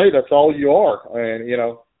end of the day, that's all you are. And,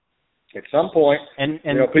 at some point, and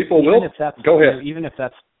people will go ahead. Even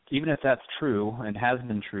if that's true and has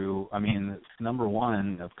been true, I mean, number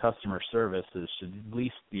one of customer service is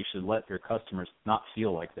you should let your customers not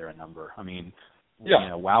feel like they're a number. I mean,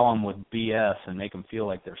 wow them with BS and make them feel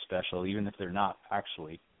like they're special, even if they're not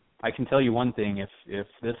actually. I can tell you one thing: if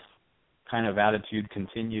this kind of attitude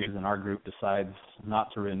continues and our group decides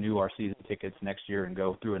not to renew our season tickets next year and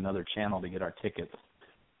go through another channel to get our tickets,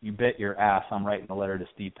 you bet your ass I'm writing a letter to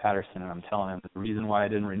Steve Patterson and I'm telling him the reason why I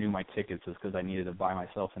didn't renew my tickets is because I needed to buy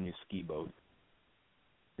myself a new ski boat.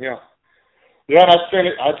 Yeah, and I'd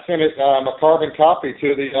sent it a carbon copy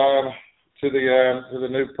to the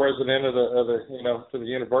new president of the to the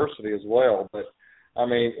university as well. But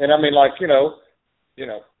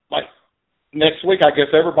like next week, I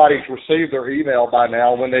guess everybody's received their email by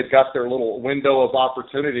now when they've got their little window of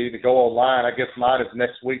opportunity to go online. I guess mine is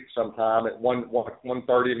next week sometime at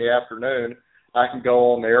 1:30 in the afternoon. I can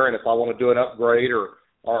go on there, and if I want to do an upgrade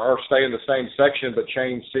or stay in the same section but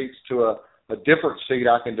change seats to a different seat,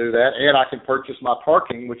 I can do that. And I can purchase my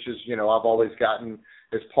parking, which is, I've always gotten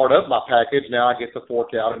as part of my package. Now I get to fork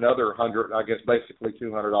out another $100, I guess basically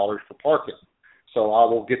 $200 for parking. So I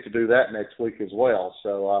will get to do that next week as well.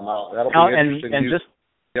 So that'll be interesting. And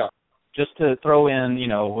just to throw in,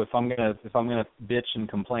 if I'm gonna bitch and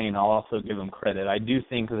complain, I'll also give them credit. I do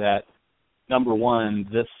think that number one,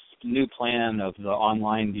 this new plan of the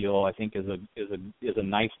online deal, I think is a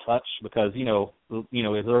nice touch because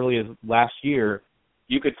as early as last year,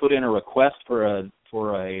 you could put in a request for a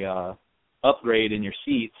upgrade in your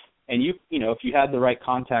seats. And if you had the right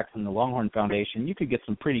contacts in the Longhorn Foundation, you could get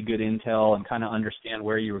some pretty good intel and kind of understand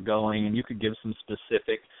where you were going, and you could give some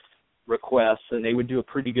specific requests, and they would do a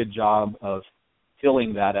pretty good job of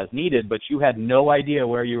filling that as needed. But you had no idea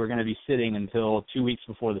where you were going to be sitting until 2 weeks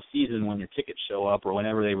before the season when your tickets show up or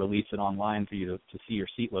whenever they release it online for you to see your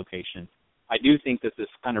seat location. I do think that this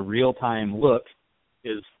kind of real-time look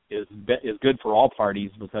is good for all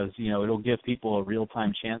parties because, it'll give people a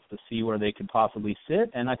real-time chance to see where they could possibly sit.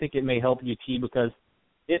 And I think it may help UT because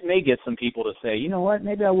it may get some people to say, you know what,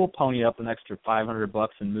 maybe I will pony up an extra $500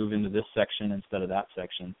 and move into this section instead of that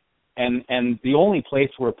section. And the only place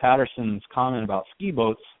where Patterson's comment about ski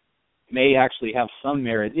boats may actually have some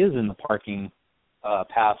merit is in the parking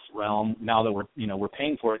pass realm. Now that we're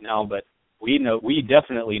paying for it now, but we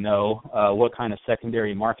definitely know what kind of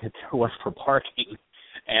secondary market there was for parking.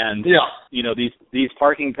 And, these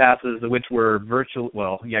parking passes, which were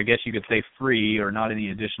I guess you could say free or not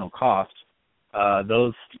any additional cost,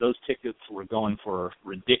 those tickets were going for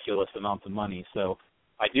ridiculous amounts of money. So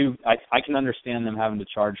I can understand them having to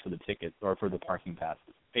charge for the tickets or for the parking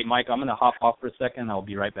passes. Hey, Mike, I'm going to hop off for a second. I'll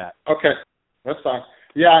be right back. Okay, that's fine.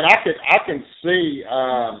 Yeah, and I can see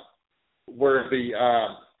where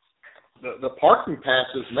the parking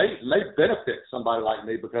passes may benefit somebody like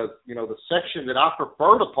me because, the section that I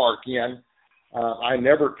prefer to park in, I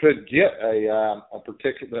never could get a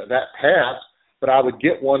particular that pass, but I would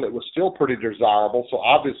get one that was still pretty desirable. So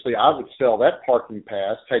obviously I would sell that parking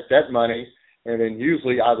pass, take that money, and then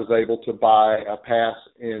usually I was able to buy a pass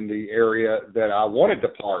in the area that I wanted to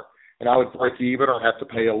park, and I would break even or have to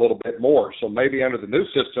pay a little bit more. So maybe under the new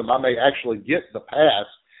system, I may actually get the pass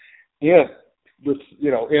in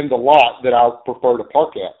the lot that I prefer to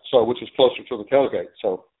park at, so which is closer to the tailgate.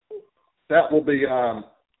 So that will be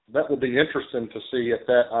interesting to see if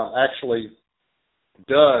that actually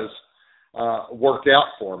does work out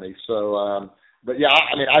for me. So, but yeah,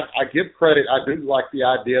 I give credit. I do like the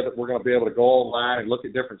idea that we're going to be able to go online and look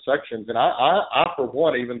at different sections. And I for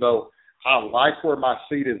one, even though I like where my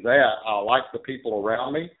seat is at, I like the people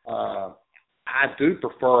around me. I do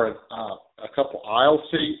prefer a couple aisle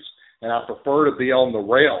seats. And I prefer to be on the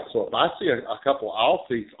rail. So if I see a couple aisle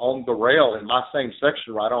seats on the rail in my same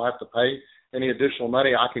section where I don't have to pay any additional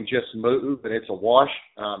money, I can just move and it's a wash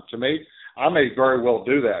to me. I may very well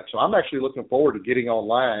do that. So I'm actually looking forward to getting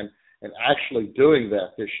online and actually doing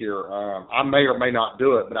that this year. I may or may not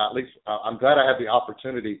do it, but at least I'm glad I have the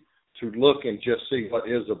opportunity to look and just see what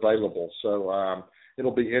is available. So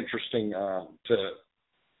it'll be interesting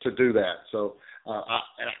to do that. So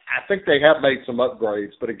I think they have made some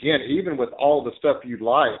upgrades, but again, even with all the stuff you'd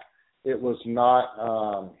like, it was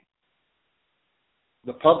not,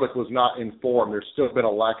 the public was not informed. There's still been a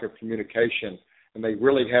lack of communication, and they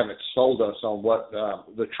really haven't sold us on what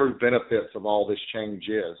the true benefits of all this change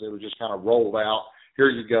is. It was just kind of rolled out, here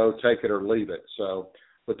you go, take it or leave it. So,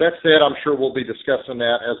 with that said, I'm sure we'll be discussing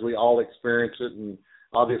that as we all experience it, and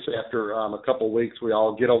obviously after a couple of weeks we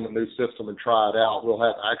all get on the new system and try it out, we'll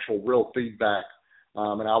have actual real feedback.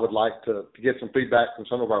 And I would like to get some feedback from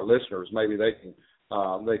some of our listeners. Maybe they can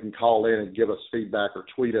call in and give us feedback or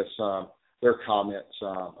tweet us their comments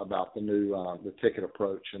about the new the ticket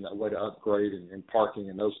approach and that way to upgrade and parking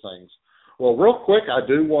and those things. Well, real quick, I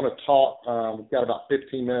do want to talk. We've got about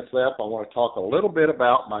 15 minutes left. I want to talk a little bit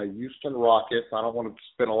about my Houston Rockets. I don't want to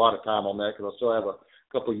spend a lot of time on that because I still have a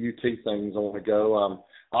couple of UT things I want to go.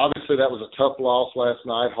 Obviously, that was a tough loss last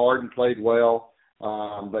night. Harden played well,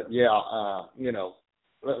 but yeah,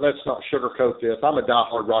 let's not sugarcoat this. I'm a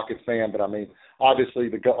diehard Rockets fan, but I mean, obviously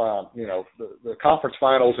the conference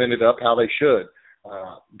finals ended up how they should.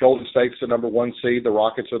 Golden State's the number 1 seed. The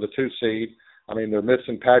Rockets are the 2 seed. I mean, they're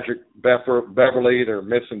missing Patrick Beverly. They're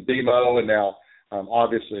missing Demo, and now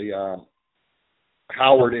obviously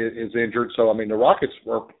Howard is injured. So I mean, the Rockets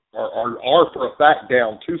are for a fact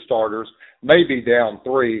down 2 starters, maybe down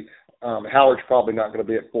 3. Howard's probably not going to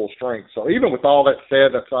be at full strength. So even with all that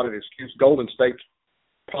said, that's not an excuse. Golden State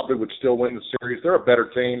probably would still win the series. They're a better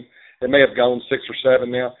team. They may have gone 6 or 7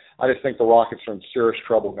 now. I just think the Rockets are in serious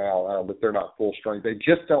trouble now that they're not full strength. They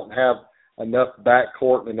just don't have enough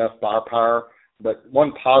backcourt and enough firepower. But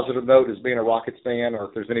one positive note is being a Rockets fan, or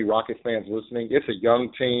if there's any Rockets fans listening, it's a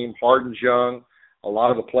young team. Harden's young. A lot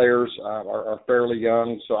of the players are fairly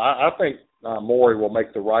young. So I think Morey will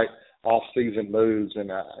make the right off-season moves. And,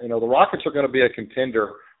 the Rockets are going to be a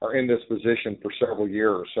contender or in this position for several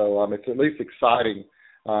years. So it's at least exciting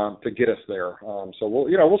to get us there. So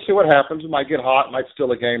we'll see what happens. It might get hot, it might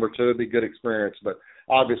steal a game or two. It'd be a good experience. But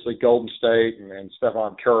obviously Golden State and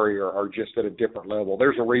Stephen Curry are just at a different level.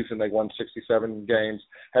 There's a reason they won 67 games,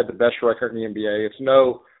 had the best record in the NBA. It's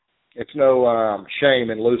no shame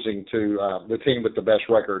in losing to the team with the best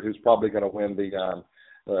record, who's probably going to win the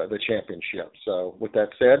championship. So with that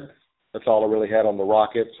said, that's all I really had on the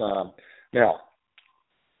Rockets. Now,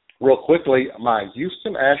 real quickly, my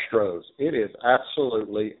Houston Astros, it is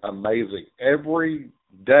absolutely amazing. Every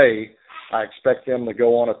day I expect them to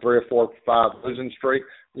go on a 3 or 4 or 5 losing streak.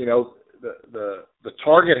 The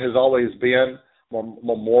target has always been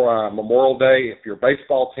Memorial Day. If your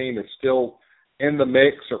baseball team is still in the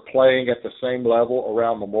mix or playing at the same level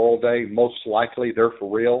around Memorial Day, most likely they're for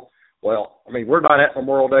real. Well, I mean, we're not at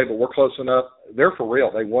Memorial Day, but we're close enough. They're for real.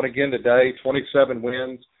 They won again today, 27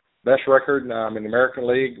 wins. Best record in the American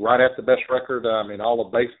League, right at the best record in all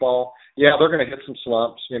of baseball. Yeah, they're going to hit some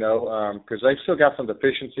slumps, because they've still got some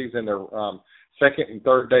deficiencies in their second and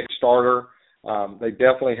third day starter. They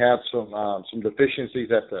definitely have some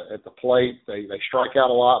deficiencies at the plate. They strike out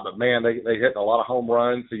a lot, but man, they hit a lot of home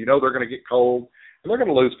runs. So they're going to get cold, and they're going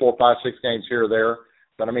to lose 4, 5, 6 games here or there.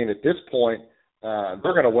 But I mean, at this point,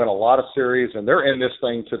 they're going to win a lot of series, and they're in this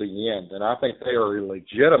thing to the end. And I think they are a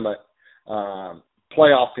legitimate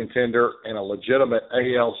playoff contender and a legitimate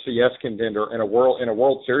ALCS contender and a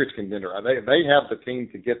World Series contender. They have the team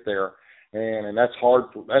to get there, and that's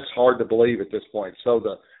hard to believe at this point. So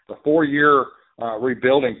the 4-year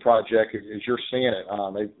rebuilding project, as you're seeing it,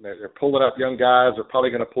 they're pulling up young guys. They're probably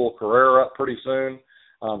going to pull Carrera up pretty soon.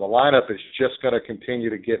 The lineup is just going to continue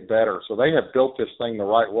to get better. So they have built this thing the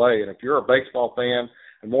right way. And if you're a baseball fan,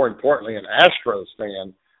 and more importantly, an Astros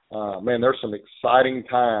fan, man, there's some exciting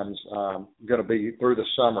times going to be through the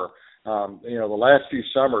summer. The last few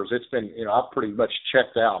summers, it's been, I've pretty much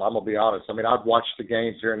checked out. I'm going to be honest. I mean, I've watched the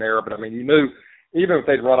games here and there, but I mean, you knew, even if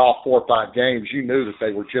they'd run off 4 or 5 games, you knew that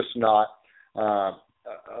they were just not a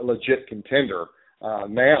legit contender.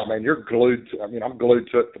 Now, man, you're glued to, I'm glued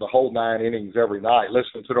to it for the whole 9 innings every night,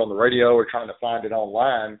 listening to it on the radio or trying to find it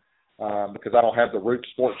online because I don't have the Root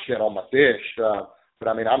Sports yet on my dish. But,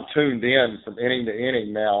 I mean, I'm tuned in from inning to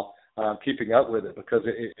inning now, keeping up with it because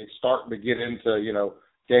it's starting to get into,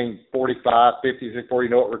 game 45, 50, before you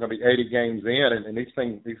know it, we're going to be 80 games in, and these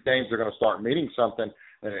games are going to start meaning something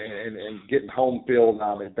and getting home field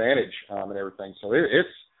advantage and everything. So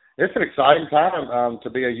it's an exciting time to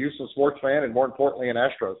be a Houston sports fan and, more importantly, an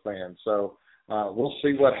Astros fan. So we'll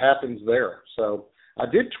see what happens there. So I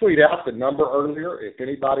did tweet out the number earlier. If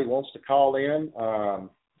anybody wants to call in,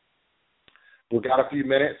 we've got a few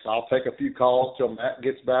minutes. I'll take a few calls till Matt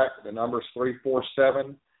gets back. The number is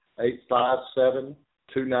 347-857-2951.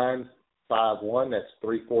 That's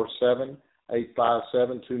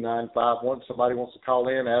 347-857-2951. Somebody wants to call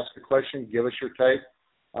in, ask a question, give us your take,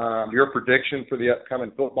 your prediction for the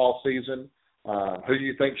upcoming football season. Who do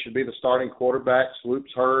you think should be the starting quarterback?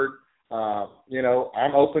 Swoop's heard.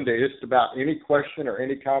 I'm open to just about any question or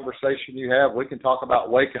any conversation you have. We can talk about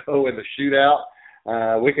Waco and the shootout.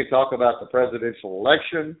 We can talk about the presidential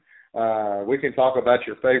election. We can talk about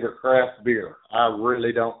your favorite craft beer. I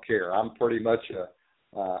really don't care. I'm pretty much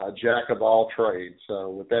a jack of all trades. So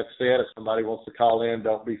with that said, if somebody wants to call in,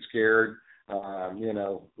 don't be scared.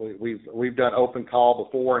 We've done open call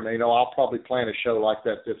before, and I'll probably plan a show like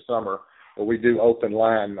that this summer where we do open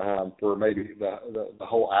line for maybe the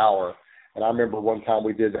whole hour. And I remember one time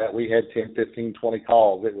we did that. We had 10, 15, 20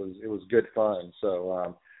 calls. It was good fun.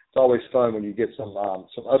 So it's always fun when you get some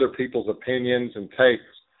other people's opinions and takes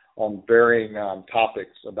on varying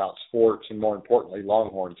topics about sports, and more importantly,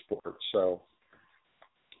 Longhorn sports. So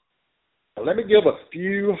let me give a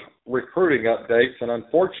few recruiting updates, and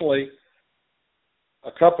unfortunately,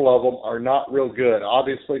 a couple of them are not real good.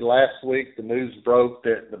 Obviously, last week the news broke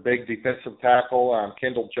that the big defensive tackle,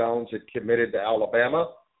 Kendall Jones, had committed to Alabama.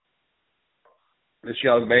 This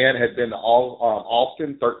young man had been to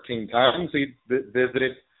Austin 13 times. He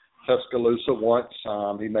visited Tuscaloosa once.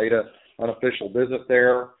 He made an unofficial visit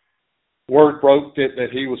there. Word broke that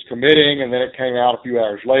he was committing, and then it came out a few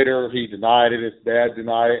hours later. He denied it. His dad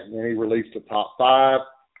denied it, and then he released the top 5.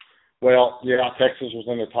 Well, yeah, Texas was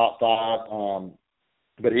in the top 5,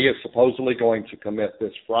 but he is supposedly going to commit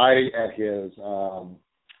this Friday at his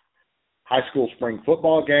high school spring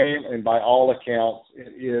football game, and by all accounts,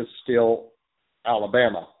 it is still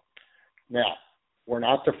Alabama. Now, we're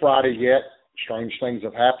not to Friday yet. Strange things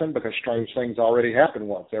have happened because strange things already happened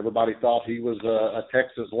once. Everybody thought he was a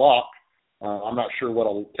Texas lock. I'm not sure what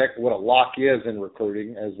a lock is in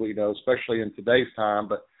recruiting, as we know, especially in today's time.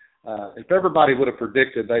 But if everybody would have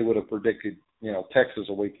predicted, they would have predicted, Texas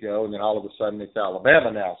a week ago, and then all of a sudden it's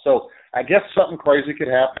Alabama now. So I guess something crazy could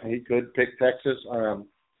happen. He could pick Texas.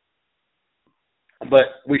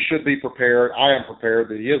 But we should be prepared. I am prepared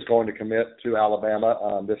that he is going to commit to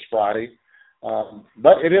Alabama this Friday.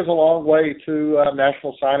 But it is a long way to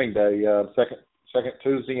National Signing Day, second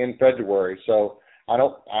Tuesday in February. So I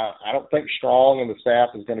don't think Strong and the staff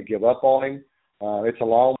is going to give up on him. It's a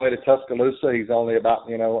long way to Tuscaloosa. He's only about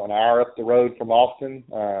an hour up the road from Austin.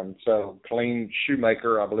 So Clean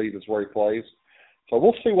Shoemaker, I believe, is where he plays. So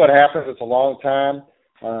we'll see what happens. It's a long time.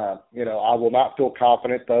 I will not feel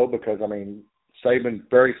confident though, because Saban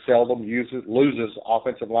very seldom loses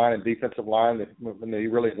offensive line and defensive line that he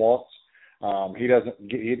really wants. He doesn't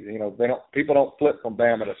people don't flip from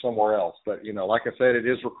Bama to somewhere else. But, like I said, it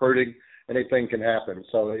is recruiting. Anything can happen.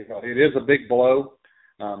 So, it is a big blow.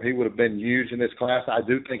 He would have been huge in this class. I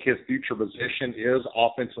do think his future position is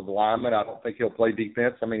offensive lineman. I don't think he'll play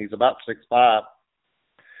defense. He's about 6'5",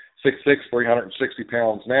 6'6", 360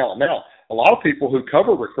 pounds now. Now, a lot of people who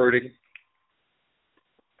cover recruiting,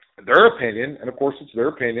 their opinion, and of course it's their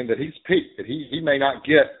opinion, that he's peaked, that he may not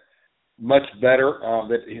get much better,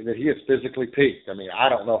 that he has physically peaked. I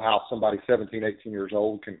don't know how somebody 17, 18 years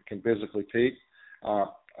old can physically peak.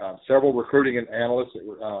 Several recruiting analysts,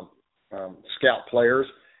 scout players,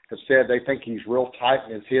 have said they think he's real tight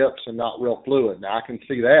in his hips and not real fluid. Now, I can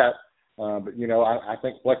see that, but, I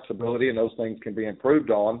think flexibility and those things can be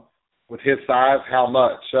improved on. With his size, how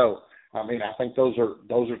much? So, I think those are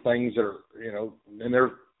things that are, and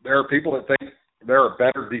there are people that think there are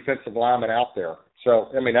better defensive linemen out there. So,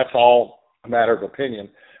 that's all a matter of opinion.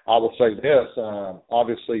 I will say this,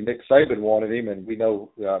 obviously Nick Saban wanted him, and we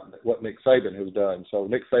know what Nick Saban has done. So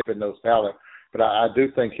Nick Saban knows talent, but I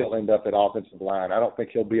do think he'll end up at offensive line. I don't think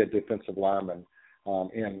he'll be a defensive lineman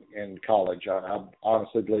in college. I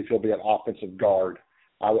honestly believe he'll be an offensive guard.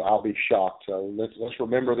 I'll be shocked. So let's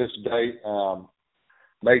remember this date,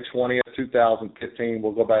 May 20th, 2015.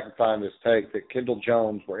 We'll go back and find this tape that Kendall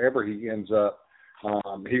Jones, wherever he ends up,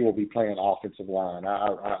 he will be playing offensive line.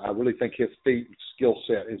 I really think his feet skill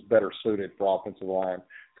set is better suited for offensive line,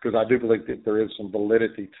 because I do believe that there is some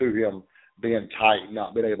validity to him being tight,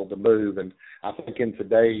 not being able to move. And I think in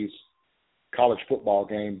today's college football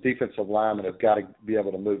game, defensive linemen have got to be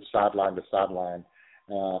able to move sideline to sideline,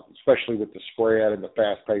 especially with the spread and the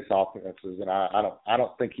fast-paced offenses. And I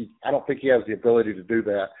don't think he has the ability to do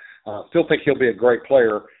that. Still think he'll be a great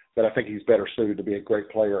player, but I think he's better suited to be a great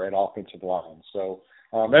player at offensive line. So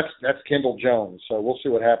that's Kendall Jones. So we'll see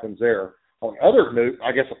what happens there. On other news,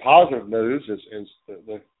 I guess a positive news is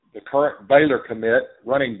the current Baylor commit,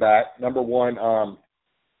 running back, number one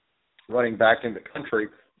running back in the country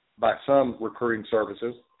by some recruiting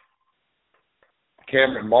services,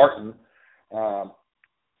 Cameron Martin.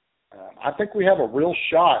 I think we have a real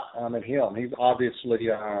shot at him. He's obviously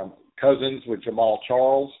cousins with Jamal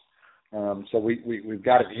Charles. So we've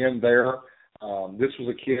got him there. This was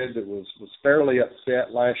a kid that was fairly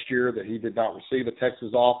upset last year that he did not receive a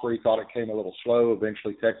Texas offer. He thought it came a little slow.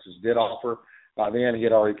 Eventually, Texas did offer. By then, he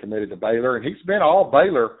had already committed to Baylor, and he's been all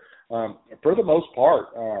Baylor for the most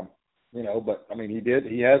part. But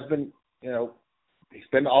he has been. He's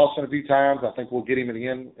been to Austin a few times. I think we'll get him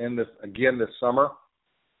again this summer.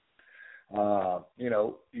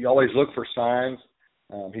 You always look for signs.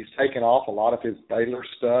 He's taken off a lot of his Baylor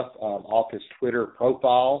stuff off his Twitter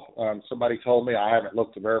profile. Somebody told me, I haven't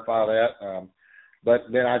looked to verify that.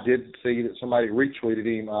 But then I did see that somebody retweeted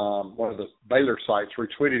him, one of the Baylor sites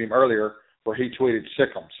retweeted him earlier where he tweeted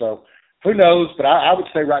Sikkim. So who knows? But I would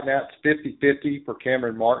say right now it's 50-50 for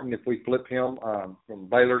Cameron Martin if we flip him from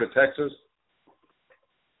Baylor to Texas.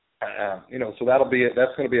 So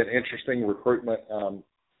that's going to be an interesting recruitment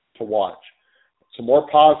to watch. Some more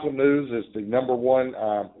positive news is the number one,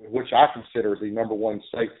 which I consider the number one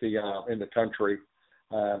safety in the country,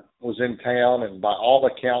 was in town, and by all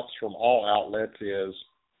accounts from all outlets is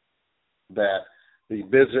that the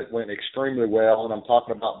visit went extremely well, and I'm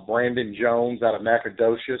talking about Brandon Jones out of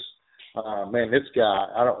Nacogdoches. This guy,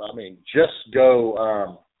 just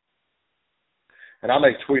go, and I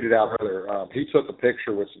may tweet it out earlier. He took a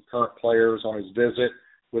picture with some current players on his visit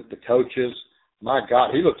with the coaches. My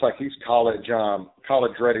God, he looks like he's college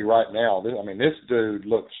ready right now. This dude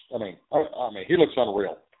looks, he looks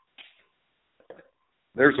unreal.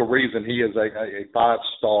 There's a reason he is a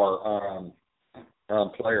 5-star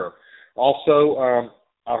player. Also,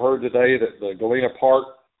 I heard today that the Galena Park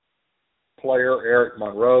player, Eric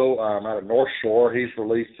Monroe, out of North Shore, he's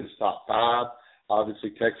released his top 5. Obviously,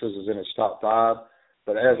 Texas is in his top 5.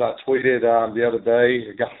 But as I tweeted the other day,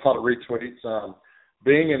 it got a lot of retweets.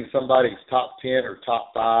 Being in somebody's top 10 or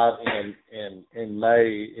top 5 in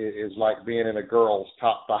May is like being in a girl's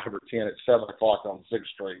top 5 or 10 at 7 o'clock on 6th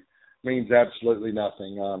Street. Means absolutely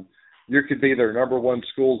nothing. You could be their number one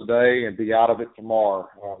school today and be out of it tomorrow.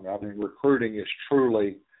 Recruiting is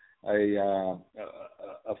truly a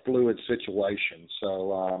fluid situation.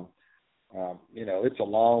 So, it's a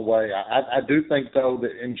long way. I do think, though,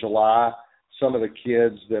 that in July, some of the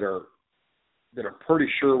kids that are pretty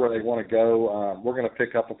sure where they want to go, we're going to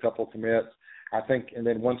pick up a couple of commits. I think, and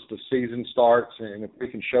then once the season starts and if we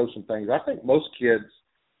can show some things, I think most kids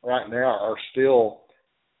right now are still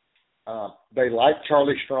they like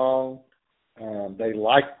Charlie Strong. They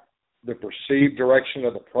like the perceived direction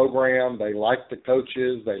of the program. They like the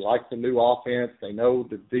coaches. They like the new offense. They know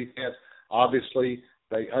the defense. Obviously,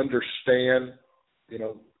 they understand,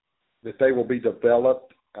 that they will be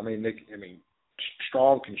developed.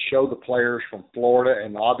 Strong can show the players from Florida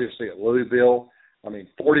and obviously at Louisville.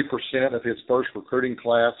 40% of his first recruiting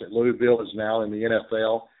class at Louisville is now in the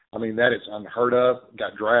NFL. That is unheard of.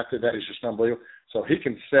 Got drafted. That is just unbelievable. So he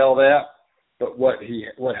can sell that. But what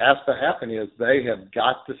has to happen is they have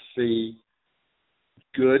got to see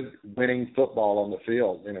good winning football on the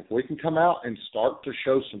field. And if we can come out and start to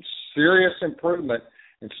show some serious improvement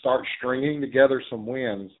and start stringing together some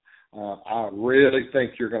wins, I really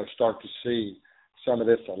think you're going to start to see some of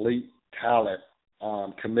this elite talent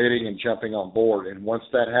committing and jumping on board. And once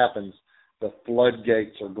that happens, the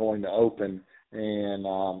floodgates are going to open, and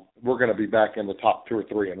we're going to be back in the top 2 or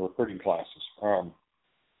 3 in recruiting classes.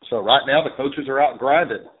 So right now the coaches are out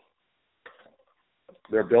grinding.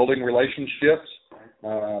 They're building relationships,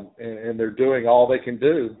 and they're doing all they can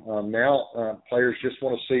do. Now players just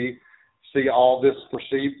want to see all this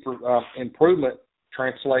perceived improvement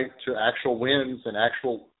translate to actual wins and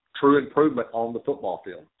actual true improvement on the football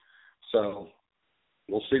field. So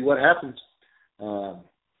we'll see what happens.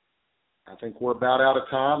 I think we're about out of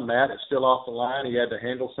time. Matt is still off the line. He had to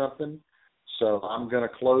handle something. So I'm going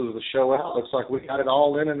to close the show out. Looks like we got it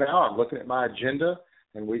all in an hour. I'm looking at my agenda,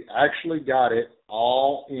 and we actually got it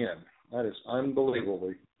all in. That is unbelievable.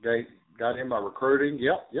 We got in my recruiting.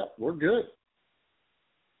 Yep, we're good.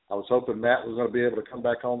 I was hoping Matt was going to be able to come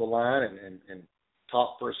back on the line and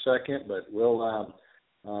talk for a second, but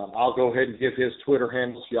I'll go ahead and give his Twitter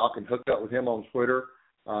handle so y'all can hook up with him on Twitter.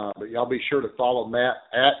 But y'all be sure to follow Matt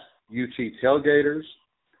at UT Tailgaters.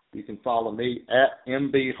 You can follow me at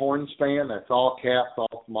MB Hornspan. That's all caps,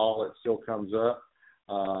 all small. It still comes up.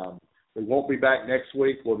 We won't be back next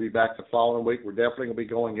week. We'll be back the following week. We're definitely going to be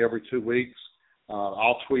going every 2 weeks.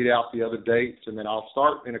 I'll tweet out the other dates, and then I'll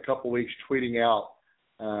start in a couple weeks tweeting out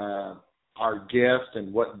our guests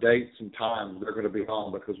and what dates and times they're going to be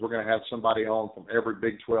on, because we're going to have somebody on from every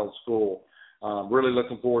Big 12 school. Really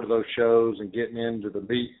looking forward to those shows and getting into the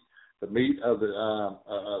meat of the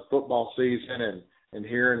football season and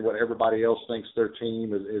hearing what everybody else thinks their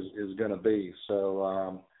team is going to be.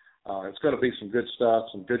 So it's going to be some good stuff,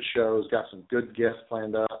 some good shows, got some good guests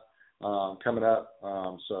planned up, coming up.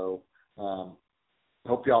 So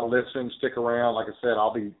hope y'all listen, stick around. Like I said,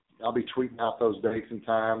 I'll be tweeting out those dates and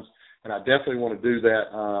times, and I definitely want to do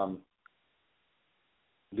that,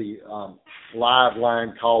 the live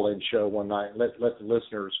line call-in show one night. Let the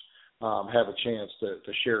listeners have a chance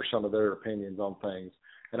to share some of their opinions on things.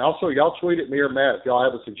 And also, y'all tweet at me or Matt if y'all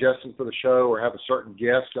have a suggestion for the show or have a certain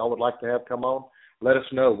guest y'all would like to have come on. Let us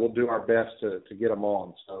know. We'll do our best to get them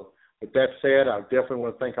on. So with that said, I definitely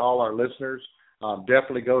want to thank all our listeners.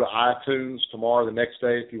 Definitely go to iTunes tomorrow, the next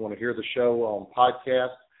day, if you want to hear the show on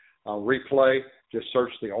podcast, replay. Just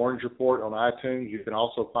search the Orange Report on iTunes. You can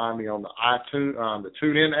also find me on the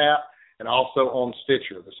TuneIn app and also on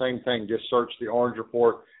Stitcher. The same thing, just search the Orange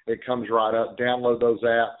Report. It comes right up. Download those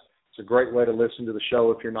apps. It's a great way to listen to the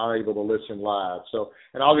show if you're not able to listen live. So,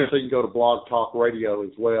 and obviously you can go to Blog Talk Radio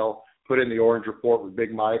as well. Put in the Orange Report with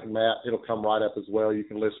Big Mike and Matt. It'll come right up as well. You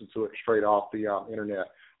can listen to it straight off the internet.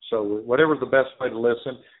 So whatever's the best way to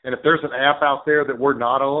listen. And if there's an app out there that we're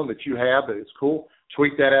not on that you have that is cool,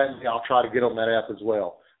 tweet that at me. I'll try to get on that app as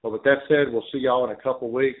well. But with that said, we'll see y'all in a couple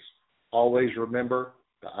of weeks. Always remember,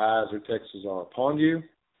 the eyes of Texas are upon you.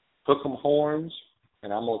 Hook 'em horns.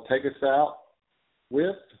 And I'm going to take us out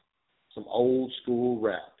with some old school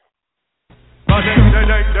rap.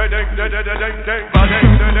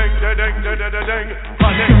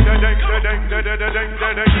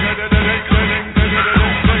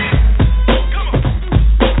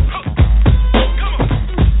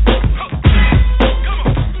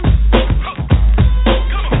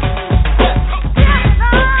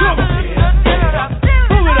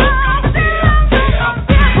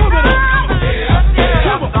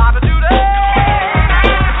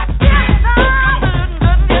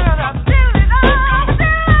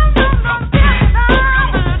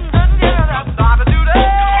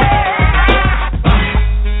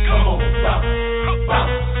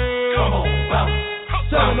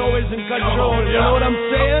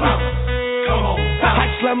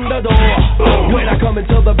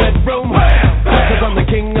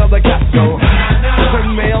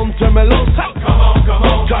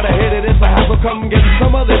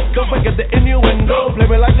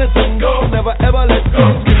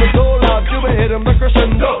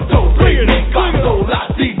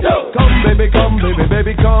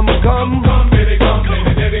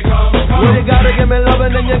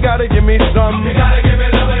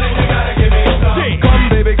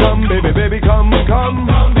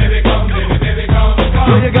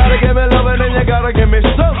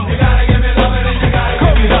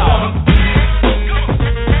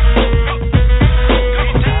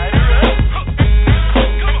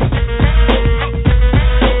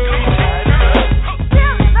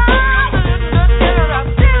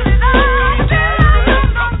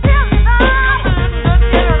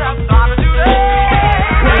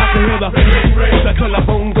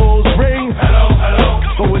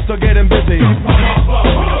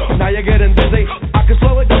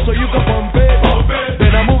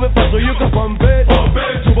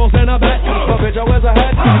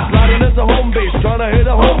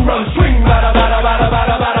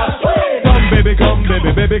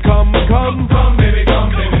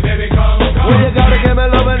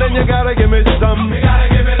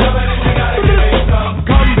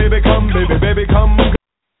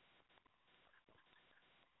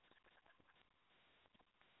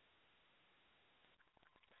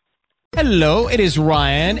 Hello, it is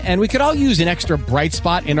Ryan, and we could all use an extra bright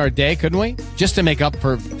spot in our day, couldn't we? Just to make up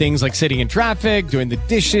for things like sitting in traffic, doing the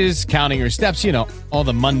dishes, counting your steps, you know, all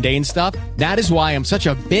the mundane stuff. That is why I'm such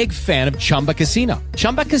a big fan of Chumba Casino.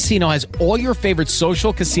 Chumba Casino has all your favorite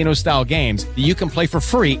social casino-style games that you can play for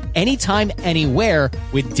free anytime, anywhere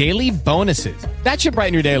with daily bonuses. That should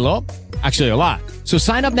brighten your day a little. Actually, a lot. So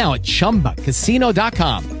sign up now at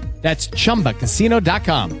ChumbaCasino.com. That's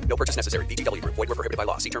ChumbaCasino.com. No purchase necessary. VGW Group. Void where prohibited by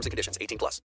law. See terms and conditions. 18+.